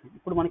ఇప్పుడు ఎలా చూస్తాం,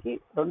 ఇప్పుడు మనకి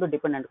రెండు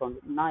డిపెండెంట్గా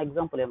ఉంది. నా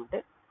ఎగ్జాంపుల్ ఏమంటే,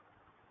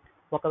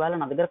 ఒకవేళ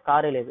నా దగ్గర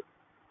కారే లేదు,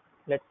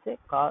 లెట్స్ సే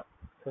కార్,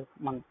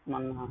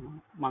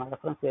 మన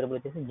రెఫరెన్స్ వేరియబుల్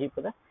వచ్చేసి జీప్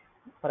కదా.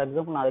 ఫర్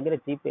ఎగ్జాంపుల్ నా దగ్గర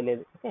జీపే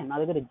లేదు. ఓకే, నా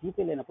దగ్గర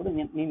జీపే లేనప్పుడు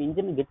నేను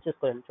ఇంజిన్ గెట్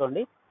చేసుకోలేను.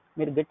 చూడండి,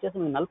 మీరు గెట్ చేసి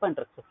మీకు నల్ పాయింట్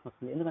ఎక్సెప్షన్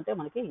వస్తుంది, ఎందుకంటే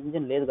మనకి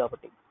ఇంజిన్ లేదు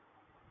కాబట్టి.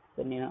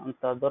 సో నేను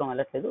అంత దూరం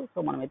వెళ్ళట్లేదు.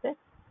 సో మనమైతే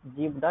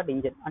జీప్ డాట్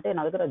ఇంజిన్ అంటే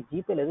నా దగ్గర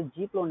జీపే లేదు,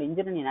 జీప్లో ఉండే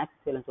ఇంజిన్ నేను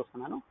యాక్సెస్ చేయాలని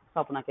చూస్తున్నాను. సో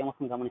అప్పుడు నాకు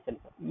ఏమొస్తుంది గమనించండి.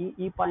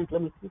 ఈ పాయింట్లో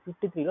మీకు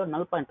 53లో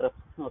నల్ పాయింట్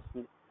ఎక్సెప్షన్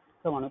వస్తుంది.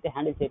 సో మనమైతే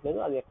హ్యాండిల్ చేయట్లేదు,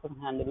 అది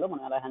ఎక్సెప్షన్ హ్యాండిల్లో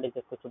మనం ఎలా హ్యాండిల్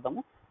చేసుకోవచ్చు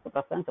చూద్దాము. సో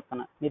ప్రస్తుతానికి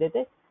చెప్తాను,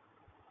 మీరైతే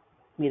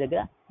మీ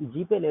దగ్గర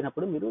జీపే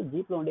లేనప్పుడు మీరు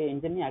జీప్లో ఉండే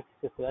ఇంజిన్ని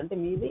యాక్సెస్ చేసుకోవాలి. అంటే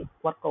మీది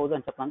వర్క్ అవ్వదు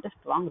అని చెప్పాలి. అంటే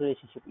స్ట్రాంగ్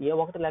రిలేషన్షిప్, ఏ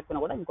ఒకటి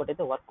లేకపోయినా కూడా ఇంకోటి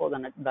అయితే వర్క్ అవ్వదు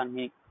అన్నట్టు దాని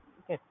మీనింగ్.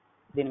 ఓకే,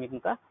 దీన్ని మీకు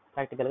ఇంకా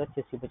ప్రాక్టికల్గా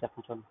చేసి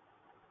చూపించేస్తాను చూడండి.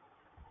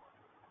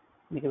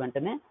 మీకు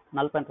వెంటనే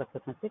నల్ పాయింట్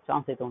ఎక్సెప్షన్ వచ్చే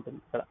ఛాన్స్ అయితే ఉంటుంది.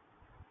 ఇక్కడ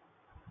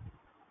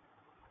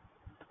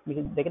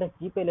మీకు దగ్గర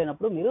జీపే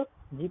లేనప్పుడు మీరు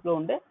జీప్లో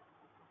ఉండే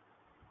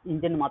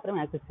ఇంజిన్ మాత్రం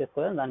యాక్సెస్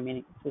చేసుకోవాలని దాని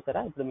మీనింగ్.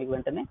 చూసారా, ఇప్పుడు మీకు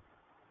వెంటనే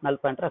నల్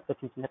పాయింట్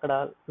ఎక్సెప్షన్ వచ్చింది. అక్కడ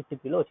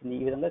 53లో వచ్చింది,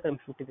 ఈ విధంగా ఇక్కడ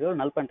 53లో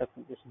నల్ పాయింట్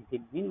ఎక్సెప్షన్ వచ్చింది.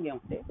 దీని మీనింగ్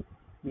ఏమంటే,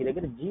 మీ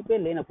దగ్గర జీపే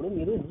లేనప్పుడు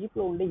మీరు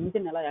జీప్లో ఉండే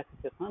ఇంజిన్ ఎలా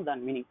యాక్సెస్ చేస్తున్నారు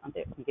దాని మీనింగ్. అంటే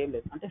ఇంకేం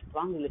లేదు, అంటే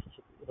స్ట్రాంగ్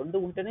రిలేషన్షిప్ రెండు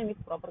ఉంటేనే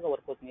మీకు ప్రాపర్గా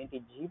వర్క్ అవుతుంది. ఏంటి,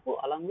 జీపు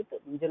అలాంగ్ విత్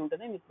ఇంజిన్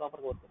ఉంటేనే మీకు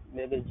ప్రాపర్గా వర్క్ అవుతుంది.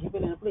 మీ దగ్గర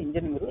జీపే లేనప్పుడు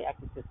ఇంజిన్ మీరు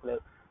యాక్సెస్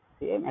చేసుకోలేరు.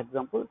 సేమ్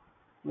ఎగ్జాంపుల్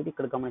మీరు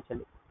ఇక్కడ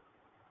గమనించండి.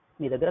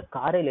 మీ దగ్గర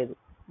కారే లేదు,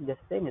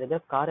 జస్ట్ మీ దగ్గర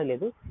కారే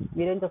లేదు,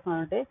 మీరేం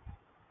చేస్తున్నారంటే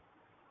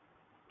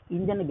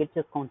ఇంజిన్ గెట్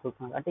చేసుకోవాలని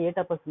చూస్తున్నారు. అంటే ఏ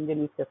టైప్ ఆఫ్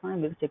ఇంజిన్ యూస్ చేస్తున్నా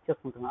మీరు చెక్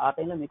చేసుకుంటున్నారు. ఆ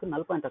టైంలో మీకు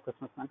నల్ పాయింట్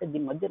ఎక్సెప్షన్ వస్తుంది. అంటే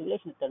దీని మధ్య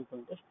రిలేషన్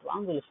ఎట్లా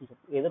స్ట్రాంగ్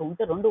రిలేషన్షిప్, ఏదో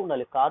ఉంటే రెండు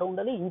ఉండాలి, కారు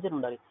ఉండాలి, ఇంజిన్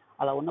ఉండాలి.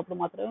 అలా ఉన్నప్పుడు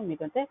మాత్రమే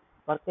మీకంటే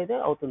వర్క్ అయితే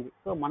అవుతుంది.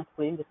 సో మనకి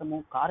ఇప్పుడు ఏం చేస్తాము,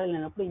 కారు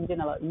వెళ్ళినప్పుడు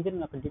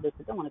ఇంజిన్ యొక్క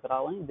డీటెయిల్స్ అయితే మనకు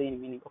రావని దీని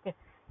మీనింగ్. ఓకే,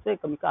 సో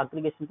ఇక్కడ మీకు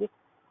అగ్రిగేషన్కి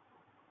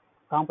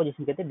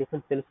కాంపోజిషన్కి అయితే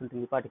డిఫరెన్స్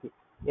తెలుస్తుంటుంది. వాటికి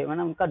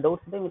ఏమైనా ఇంకా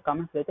డౌట్స్ ఉంటే మీరు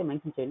కామెంట్స్లో అయితే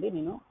మెన్షన్ చేయండి,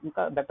 నేను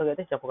ఇంకా బెటర్గా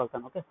అయితే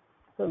చెప్పగలుగుతాను. ఓకే,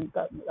 సో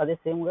ఇంకా అదే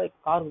సేమ్గా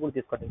కార్ కూడా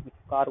తీసుకోండి. మీకు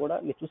కార్ కూడా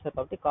మీరు చూసారు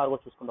కాబట్టి కార్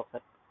కూడా చూసుకోండి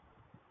ఒకసారి.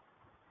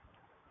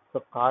 సో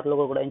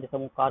కార్లో కూడా ఏం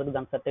చేస్తాము, కార్కి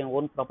దానికి సర్టైన్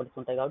ఓన్ ప్రాపర్టీస్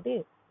ఉంటాయి కాబట్టి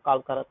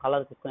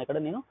కలర్ తీసుకునే ఇక్కడ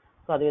నేను.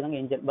 సో అదేవిధంగా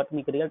ఇంజిన్, బట్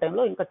మీకు రియల్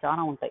టైంలో ఇంకా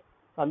చాలా ఉంటాయి.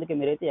 సో అందుకే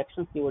మీరైతే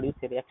ఎక్షన్స్ కీవర్డ్ యూస్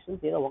చేయాలి.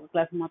 ఎక్షన్స్ ఏదో ఒక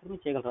క్లాస్ మాత్రమే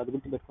చేయగలరు, అది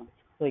గుర్తుపెట్టుకోండి.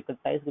 సో ఇక్కడ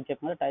టైర్స్ గురించి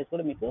చెప్పిన టైర్స్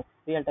కూడా మీకు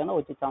రియల్ టైంలో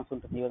వచ్చే ఛాన్స్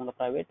ఉంటుంది. ఈ విధంగా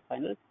ప్రైవేట్,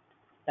 ఫైనల్,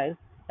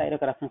 టైర్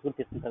యొక్క రెఫరెన్స్ కూడా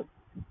తీసుకుంటారు.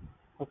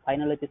 సో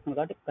ఫైనల్లో తీసుకున్నాం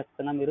కాబట్టి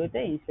ఖచ్చితంగా మీరు అయితే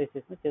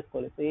ఇన్స్టలేషన్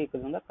చేసుకోవాలి. సో ఈ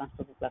విధంగా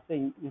కన్స్ట్రక్టర్ క్లాస్లో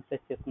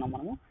ఇన్స్టేట్ చేసుకున్నాం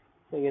మనము.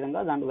 సో ఈ విధంగా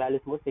దాని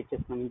వాల్యూస్ కూడా సెట్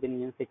చేసుకున్నాం,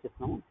 ఇంజిన్ సెట్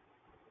చేసుకున్నాము.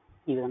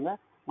 ఈ విధంగా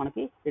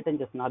మనకి రిటర్న్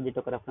చేస్తుంది, ఆబ్జెక్ట్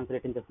యొక్క రెఫరెన్స్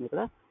రిటర్న్ చేస్తుంది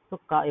ఇక్కడ. సో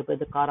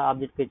ఎప్పుడైతే కార్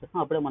ఆబ్జెక్ట్ క్రియేట్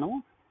చేస్తామో అప్పుడే మనము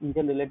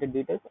engine related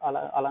details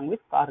along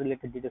with car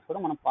related details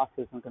కూడా మనం పాస్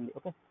చేసి ఉంటుంది.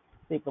 ఓకే,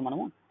 సో ఇప్పుడు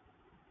మనము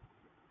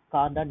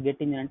కార్ డాట్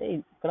గెట్ ఇంజిన్ అంటే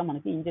ఇక్కడ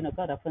మనకి ఇంజిన్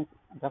యొక్క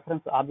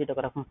రెఫరెన్స్ ఆబ్జెక్ట్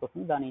యొక్క రెఫరెన్స్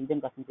వస్తుంది, దాని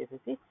ఇంజిన్ కస్టమ్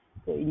చేసేసి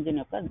సో ఇంజిన్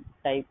యొక్క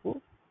టైపు,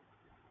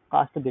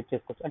 కాస్ట్ గెట్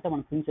చేసుకోవచ్చు. అంటే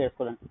మనం ప్రింట్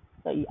చేసుకోవడానికి.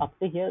 సో ఈ అప్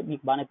టు హియర్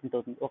మీకు బాగానే ప్రింట్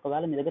అవుతుంది.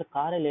 ఒకవేళ మీ దగ్గర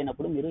కారే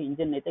లేనప్పుడు మీరు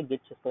ఇంజిన్ అయితే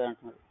గెట్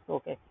చేసుకోవాలంటున్నారు. సో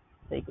ఓకే,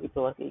 సో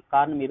ఇప్పుడు వరకు ఈ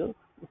కార్ని మీరు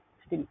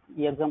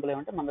ఈ ఎగ్జాంపుల్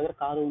ఏమంటే మన దగ్గర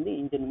కారు ఉంది,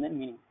 ఇంజిన్ ఉంది అని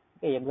మీనింగ్.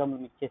 ఓకే, ఎగ్జాంపుల్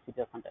మీకు చేసి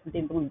చేస్తాంటే అంటే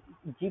ఇంతకు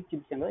జీప్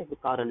చూపించాం కదా,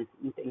 ఇప్పుడు కార్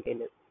అనేది ఇంకేం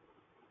లేదు.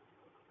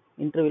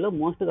 ఇంటర్వ్యూలో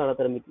మోస్ట్గా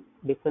అడుగుతారు మీకు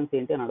డిఫరెన్స్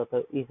ఏంటి అని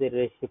అడుగుతారు. Is a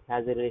relationship,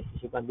 has a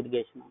relationship,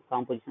 aggregation,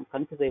 composition.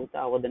 Confuse అయితే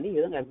అవ్వదండి, ఈ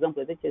విధంగా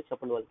ఎగ్జాంపుల్ అయితే చేసి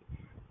చెప్పండి వాళ్ళకి.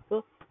 So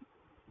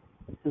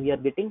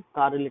we are getting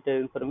car related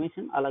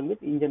information along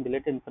with engine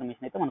related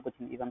information అయితే మనకు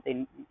వచ్చింది. ఇదంతా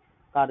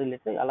car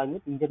related along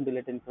with engine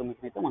related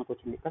information అయితే మనకు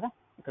వచ్చింది కదా.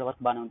 ఇక్కడ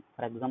వరకు బాగానే ఉంది.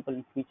 ఫర్ ఎగ్జాంపుల్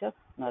ఇన్ ఫ్యూచర్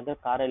నా దగ్గర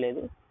కారే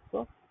లేదు,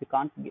 so we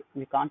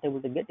can't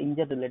able to get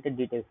engine related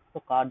details. So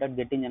car dot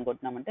get engine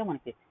కొట్టినామంటే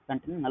మనకి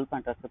వెంటనే నల్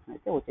పాయింట్ ఎక్సెప్షన్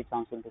అయితే వచ్చే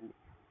ఛాన్స్ ఉంటుంది.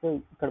 సో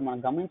ఇక్కడ మనం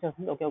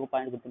గమనించాల్సింది ఒకే ఒక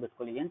పాయింట్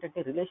గుర్తుపెట్టుకోవాలి, ఏంటంటే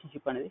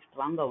రిలేషన్షిప్ అనేది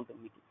స్ట్రాంగ్గా ఉంటుంది,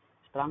 మీకు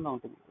స్ట్రాంగ్గా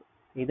ఉంటుంది.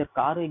 ఇద్దరు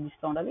కారు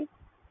ఎగ్జిస్ట్లో ఉండాలి,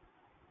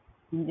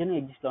 ఇంజిన్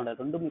ఎగ్జిస్ట్లో ఉండాలి,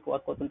 రెండు మీకు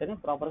వర్క్ అవుతుంటేనే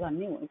ప్రాపర్గా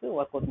అన్ని మీకు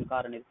వర్క్ అవుతుంది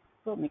కార్ అనేది.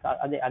 సో మీకు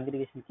అదే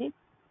అగ్రిగేషన్కి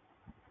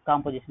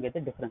కాంపోజిషన్కి అయితే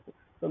డిఫరెన్స్.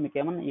 సో మీకు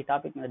ఏమన్నా ఈ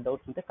టాపిక్ మీద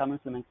డౌట్స్ ఉంటే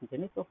కమెంట్స్లో మెన్షన్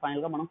చేయండి. సో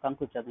ఫైనల్గా మనం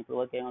కంక్లూడ్ చేద్దాం. ఇప్పుడు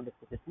వరకు ఏమైనా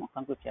డిస్కస్ చేస్తామో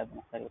కంక్లూడ్ చేద్దాం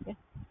ఒకసారి. Okay,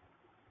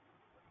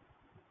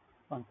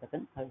 1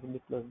 second, I will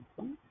be close this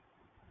one.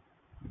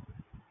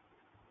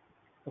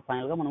 So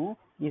ఫైనల్గా మనము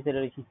is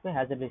relationship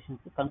has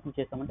relationship conclude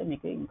చేస్తామంటే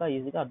మీకు ఇంకా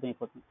ఈజీగా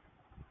అర్థమైపోతుంది.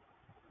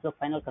 సో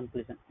ఫైనల్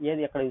కన్క్లూజన్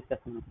ఏది ఎక్కడ యూజ్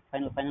చేస్తున్నాం,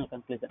 ఫైనల్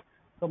కన్క్లూజన్.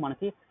 సో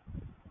మనకి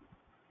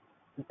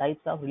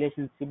types of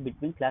relationship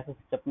between classes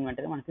చెప్పిన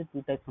వెంటనే మనకి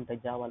 2 టైప్స్ ఉంటాయి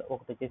జావాలో.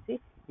 ఒకటి వచ్చేసి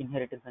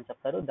ఇన్హెరిటెన్స్ అని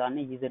చెప్తారు,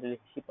 దాన్ని user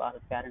relationship are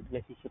parent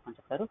relationship అని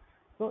చెప్తారు.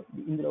 సో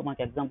ఇందులో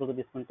మనకి ఎగ్జాంపుల్గా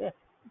తీసుకుంటే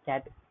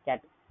cat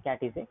cat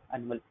cat is a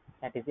animal,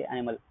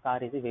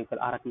 car is a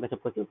vehicle, ఆ రకంగా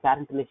చెప్పొచ్చు.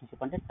 పేరెంట్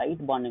రిలేషన్షిప్ అంటే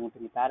టైట్ బాండింగ్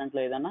ఉంటుంది.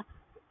 పేరెంట్లో ఏదైనా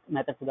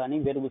మెథడ్స్ కానీ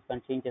వేరియబుల్స్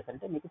కానీ చేంజ్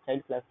చేశారంటే మీకు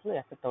చైల్డ్ క్లాస్లో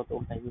ఎఫెక్ట్ అవుతూ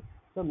ఉంటాయి.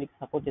 సో మీకు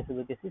సపోర్ట్ చేసేది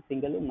వచ్చేసి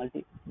single,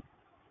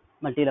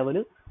 multi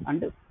level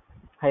and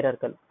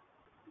hierarchical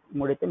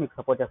మూడైతే మీకు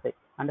సపోర్ట్ చేస్తాయి.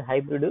 అండ్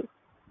హైబ్రిడ్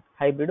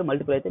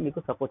మల్టిపుల్ అయితే మీకు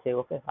సపోర్ట్ చేయవు.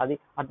 ఓకే, అది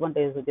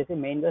అడ్వాంటేజెస్ వచ్చేసి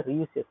మెయిన్గా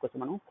రీయూజ్ చేసుకోవచ్చు.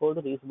 మనం కోడ్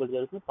రీయూజబుల్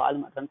జరుగుతుంది,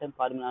 రన్ టైం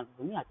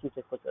పాలిమార్ఫిజంని అచీవ్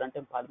చేసుకోవచ్చు.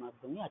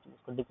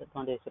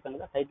 డిసడ్వాంటేజెస్ చెప్పాను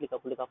కదా, టైట్లీ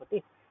కపుల్డ్ కాబట్టి.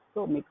 సో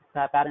మీకు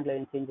పేరెంట్లో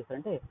ఏం చేంజ్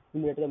చేస్తారంటే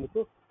ఇమీడియట్గా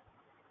మీకు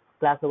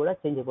క్లాస్లో కూడా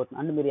చేంజ్ అయిపోతుంది.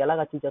 అండ్ మీరు ఎలాగ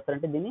అచీవ్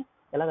చేస్తారంటే దీన్ని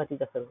ఎలాగ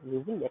అచీవ్ చేస్తారు,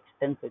 యూజింగ్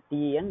ఎక్స్టెన్స్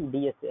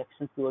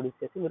ఎక్స్టెన్స్ కీవర్డ్ యూజ్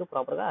చేసి మీరు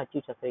ప్రాపర్గా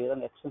అచీవ్ చేస్తారు. ఈ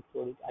విధంగా ఎక్స్టెన్స్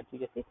కీవర్డ్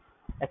అచీవ్ చేసి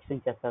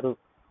ఎక్స్టెండ్ చేస్తారు.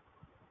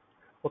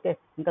 ఓకే,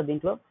 ఇంకా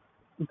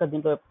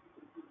దీంట్లో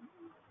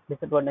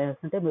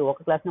డిసడ్వాంటేజెస్ అంటే మీరు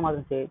ఒక క్లాస్ని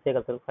మాత్రం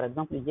చేయగలుగుతారు. ఫర్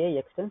ఎగ్జాంపుల్ ఏ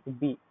ఎక్స్టెన్స్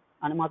బి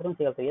అని మాత్రం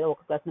చేయగలుగుతారు, ఏదో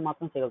ఒక క్లాస్ని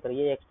మాత్రం చేయగలుగుతారు.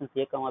 ఏ ఎక్స్టెన్స్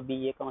ఏ కమా బి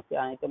ఏ కమా సి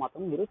అని అయితే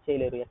మాత్రం మీరు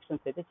చేయలేరు,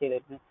 ఎక్స్టెన్స్ అయితే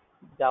చేయలేరు.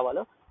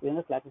 జావాలో ఈ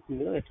విధంగా క్లాసెస్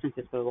మీరు ఎక్స్టెన్స్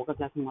చేసుకోవాలి, ఒక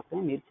క్లాస్ని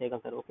మాత్రమే మీరు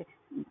చేయగలుగుతారు. ఓకే,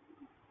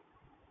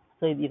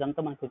 సో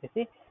ఇదంతా మనకి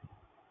వచ్చేసి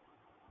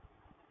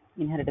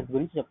ఇన్హెరిటెన్స్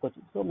గురించి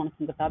చెప్పుకోవచ్చు. సో మనకి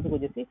ఇంకా టాపిక్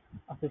వచ్చేసి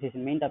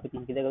అసోసియేషన్, మెయిన్ టాపిక్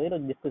మనకి ఇదే కదా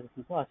ఈరోజు డిస్కస్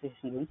చేస్తాం. సో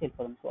అసోసియేషన్ గురించి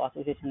వెళ్ళిపోదాం. సో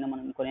అసోసియేషన్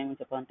మనం ఇంకొనేమని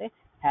చెప్పాలంటే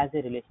హ్యాజ్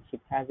ఏ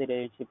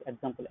రిలేషన్షిప్.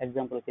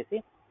 ఎగ్జాంపుల్ వచ్చేసి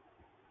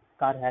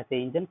car has a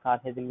engine,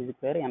 car has a music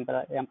player,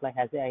 employee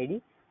has a ID,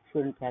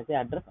 student has a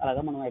address.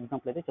 అలాగా మనం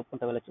ఎగ్జాంపుల్ అయితే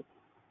చెప్పుకుంటూ వెళ్ళచ్చు.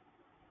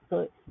 సో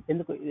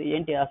ఎందుకు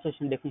ఏంటి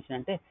అసోసియేషన్ డెఫినేషన్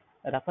అంటే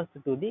refers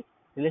to the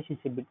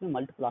relationship between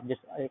multiple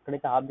objects.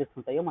 ఎక్కడైతే ఆబ్జెక్ట్స్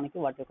ఉంటాయో మనకి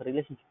వాటి యొక్క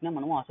రిలేషన్షిప్నే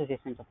మనం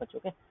అసోసియేషన్ అని చెప్పొచ్చు.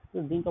 ఓకే, సో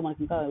దీంట్లో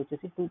మనకి ఇంకా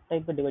వచ్చేసి 2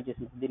 టైప్గా డివైడ్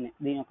చేసింది.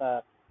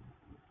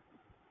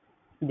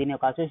 దీని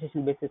యొక్క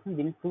అసోసియేషన్ బేసిస్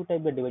దీన్ని 2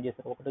 టైప్గా డివైడ్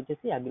చేస్తారు. ఒకటి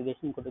వచ్చేసి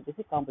అగ్రిగేషన్, ఇంకోటి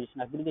వచ్చేసి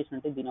కాంపోజిషన్. అగ్రిగేషన్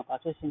అంటే దీని యొక్క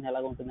అసోసియేషన్ ఎలా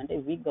ఉంటుందంటే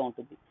వీక్గా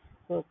ఉంటుంది.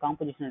 సో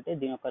కాంపోజిషన్ అంటే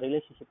దీని యొక్క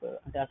రిలేషన్షిప్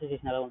అంటే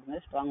అసోసియేషన్ ఎలా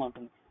ఉంటుందంటే స్ట్రాంగ్గా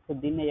ఉంటుంది. సో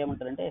దీన్ని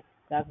ఏమంటారంటే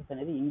క్లాసెస్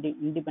అనేది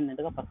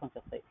ఇండిపెండెంట్గా పర్ఫామ్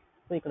చేస్తాయి.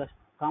 సో ఇక్కడ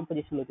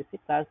కాంపోజిషన్లో వచ్చేసి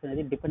క్లాస్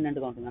అనేది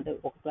డిపెండెంట్గా ఉంటుంది, అంటే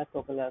ఒక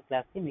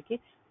క్లాస్కి మీకు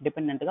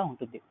డిపెండెంట్గా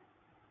ఉంటుంది.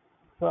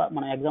 సో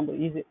మన ఎగ్జాంపుల్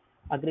ఈజీ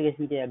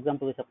అగ్రిగేషన్కి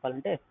ఎగ్జాంపుల్గా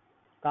చెప్పాలంటే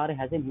car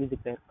has a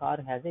music player.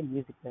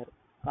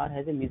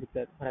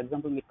 For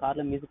example మీ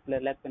కార్లో మ్యూజిక్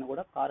ప్లేయర్ లేకపోయినా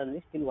కూడా కార్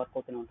అనేది స్టిల్ వర్క్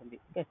అవుతూనే ఉంటుంది.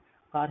 Okay,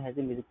 car has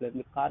a music player,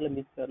 మీ కార్లో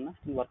మ్యూజిక్ ప్లేయర్ ఉన్న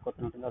స్టిల్ వర్క్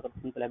అవుతూనే ఉంటుంది. అదొక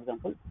సింపుల్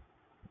ఎగ్జాంపుల్.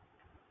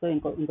 సో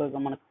ఇంకొక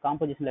మనకు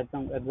composition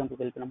example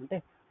వెళ్ళిపోయినామంటే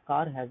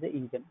car has a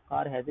engine.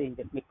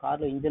 మీ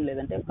కార్లో ఇంజన్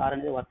లేదంటే కార్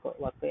అనేది వర్క్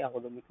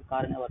అవ్వదు, మీకు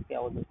కార్ అనేది వర్క్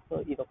అవ్వదు. సో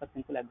ఇది ఒక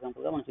సింపుల్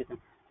ఎగ్జాంపుల్గా మనం చూసాం.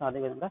 సో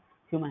అదేవిధంగా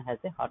human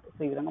has a heart.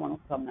 So ఈ విధంగా మనం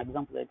సమ్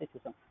ఎగ్జాంపుల్ అయితే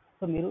చూసాం.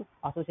 సో మీరు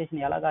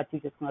అసోసియేషన్ ఎలాగా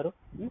అచీవ్ చేసుకున్నారు,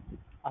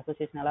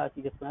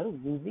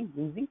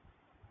 యూజింగ్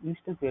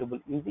ఇన్స్టెన్స్ వేరియబుల్.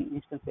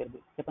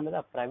 చెప్పాను కదా,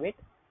 ప్రైవేట్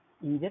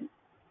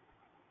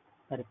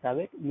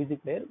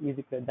మ్యూజిక్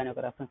ప్లేయర్ దాని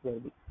యొక్క రెఫరెన్స్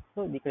వేరియబుల్. సో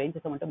ఇక్కడ ఏం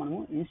చేస్తామంటే మనము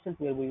ఇన్స్టెన్స్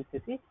వేరియబుల్ యూజ్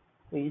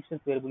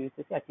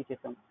చేసి అచీవ్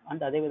చేస్తాం.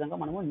 అండ్ అదేవిధంగా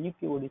మనము న్యూ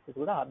కీవర్డ్ యూజ్ చేసి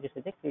కూడా ఆబ్జెక్ట్స్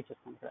అయితే క్రియేట్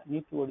చేస్తాం. ఇక్కడ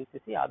న్యూ కీవర్డ్ యూజ్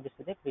చేసి ఆబ్జెక్ట్స్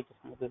అయితే క్రియేట్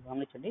చేస్తాం.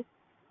 గమనించండి,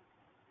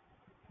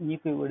 న్యూ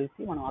కీవర్డ్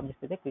ఇచ్చి మనం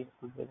ఆబ్జెక్ట్స్ అయితే క్రియేట్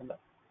చేస్తాం. విధంగా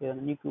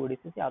న్యూ కీవర్డ్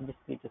ఇచ్చేసి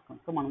ఆబ్జెక్ట్స్ క్రియేట్ చేస్తాం.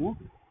 సో మనము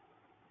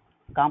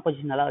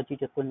కాంపోజిషన్ ఎలా అచీవ్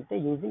చేసుకోవాలంటే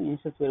యూజింగ్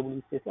ఇన్స్టెన్స్ వేరియబుల్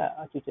యూజ్ చేసి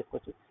అచీవ్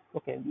చేసుకోవచ్చు.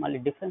 ఓకే, మళ్ళీ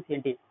డిఫరెన్స్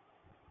ఏంటి,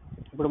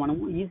 ఇప్పుడు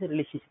మనము ఈజ్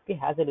రిలేషన్షిప్కి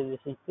హ్యాజ్ ఏ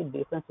రిలేషన్షిప్కి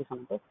డిఫరెన్స్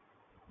చూసామంటే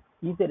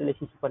ఈజ్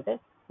రిలేషన్షిప్ అంటే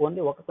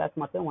ఓన్లీ ఒక క్లాస్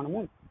మాత్రమే మనము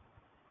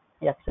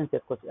ఎక్స్టెన్స్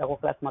చేసుకోవచ్చు.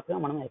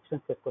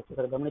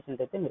 ఇక్కడ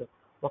గమనించినట్టయితే మీరు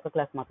ఒక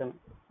క్లాస్ మాత్రమే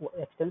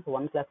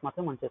వన్ క్లాస్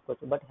మాత్రమే మనం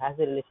చేసుకోవచ్చు. బట్ హ్యాజ్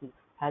ఏ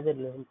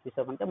రిలేషన్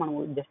చూసామంటే మనం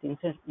జస్ట్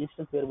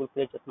ఇన్స్టెన్స్ వేరియబుల్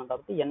క్రియేట్ చేస్తున్నాం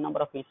కాబట్టి ఎన్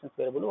నెంబర్ ఆఫ్ ఇన్స్టెన్స్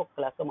వేరియబుల్ ఒక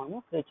క్లాస్లో మనము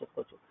క్రియేట్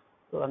చేసుకోవచ్చు.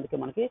 సో అందుకే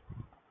మనకి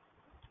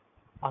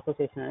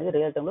అసోసియేషన్ అనేది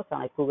రియల్ టైంలో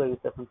చాలా ఎక్కువగా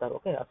యూజ్ చేస్తుంటారు.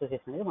 ఓకే,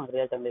 అసోసియేషన్ అనేది మనకు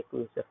రియల్ టైంలో ఎక్కువ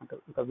యూజ్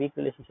చేస్తుంటారు. ఇంకా వీక్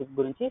రిలేషన్షిప్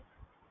గురించి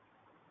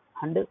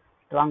అండ్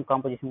స్ట్రాంగ్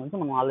కాంపోజిషన్ గురించి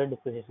మనం ఆల్రెడీ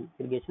డిస్కస్ చేసాం.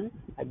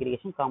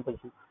 Aggregation,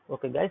 composition.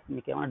 ఓకే గైస్,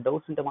 మీకు ఏమైనా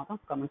డౌట్స్ ఉంటే మాత్రం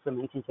కమెంట్స్లో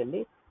మెన్షన్ చేయండి.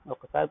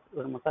 ఒకసారి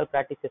 2-3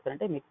 ప్రాక్టీస్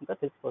చేస్తారంటే మీకు ఇంకా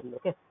తెలిసిపోతుంది.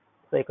 ఓకే,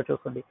 సో ఇక్కడ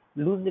చూసుకోండి,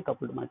 లూజ్లీ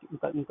కపుల్డ్. మనకి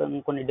ఇంకా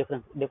కొన్ని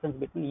difference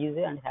between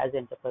easy and has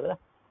అని చెప్పారు కదా.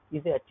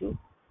 Easy achieve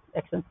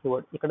ఎక్స్టెన్స్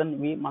keyword. ఇక్కడ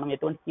మనం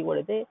ఎటువంటి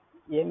కీవర్డ్ అయితే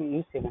ఏమి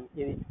యూజ్ చేయమని,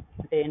 ఇది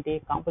అంటే ఏంటి,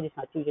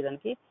 కాంపోజిషన్ అచీవ్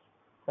చేయడానికి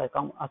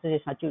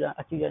అసోసియేషన్ అచీవ్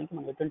చేయడానికి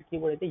మనం ఎటువంటి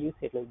కీవర్డ్ అయితే యూజ్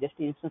చేయట్లేదు, జస్ట్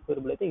ఇన్స్టెన్స్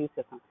వేరియబుల్ అయితే యూజ్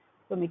చేస్తాం.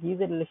 సో మీకు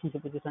ఈజీ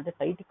రిలేషన్షిప్ చూస్తుంటే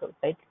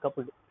టైట్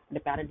కపుల్డ్, అంటే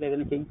పేరెంట్లో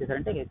ఏదైనా చేంజ్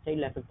చేశారంటే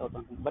చైల్డ్ ఎఫెక్ట్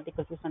అవుతుంటుంది. బట్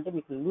ఇక్కడ చూస్తుంటే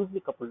మీకు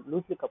లూజ్లీ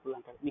కపుల్డ్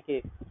అంటారు. మీకు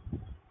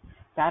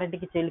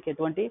పేరెంట్కి చైల్డ్కి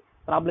ఎటువంటి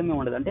ప్రాబ్లమే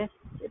ఉండదు. అంటే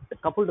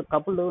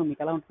కపుల్డ్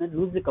మీకు ఎలా ఉంటుంది,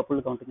 లూజ్లీ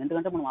కపుల్డ్గా ఉంటుంది.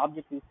 ఎందుకంటే మనం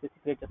ఆబ్జెక్ట్ యూజ్ చేసి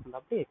క్రియేట్ చేస్తాం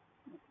కాబట్టి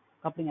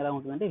కప్లింగ్ ఎలా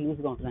ఉంటుందంటే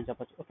లూజ్గా ఉంటుందని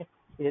చెప్పొచ్చు. ఓకే,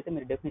 ఇదైతే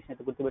మీరు డెఫినేషన్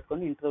అయితే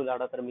గుర్తుపెట్టుకొని ఇంటర్వ్యూలో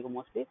అడుగుతారు మీకు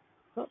మోస్ట్లీ.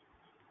 సో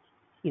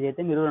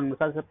ఇదైతే మీరు 2-3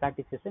 సార్లు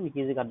ప్రాక్టీస్ చేస్తే మీకు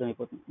ఈజీగా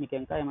అర్థమైపోతుంది. మీకు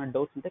ఇంకా ఏమైనా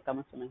డౌట్స్ ఉంటే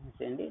కమెంట్స్ మెన్షన్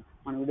చేయండి.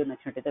 మన వీడియో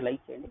నచ్చినట్టయితే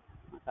లైక్ చేయండి,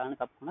 మా ఛానల్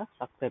తప్పకుండా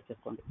సబ్స్క్రైబ్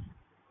చేసుకోండి.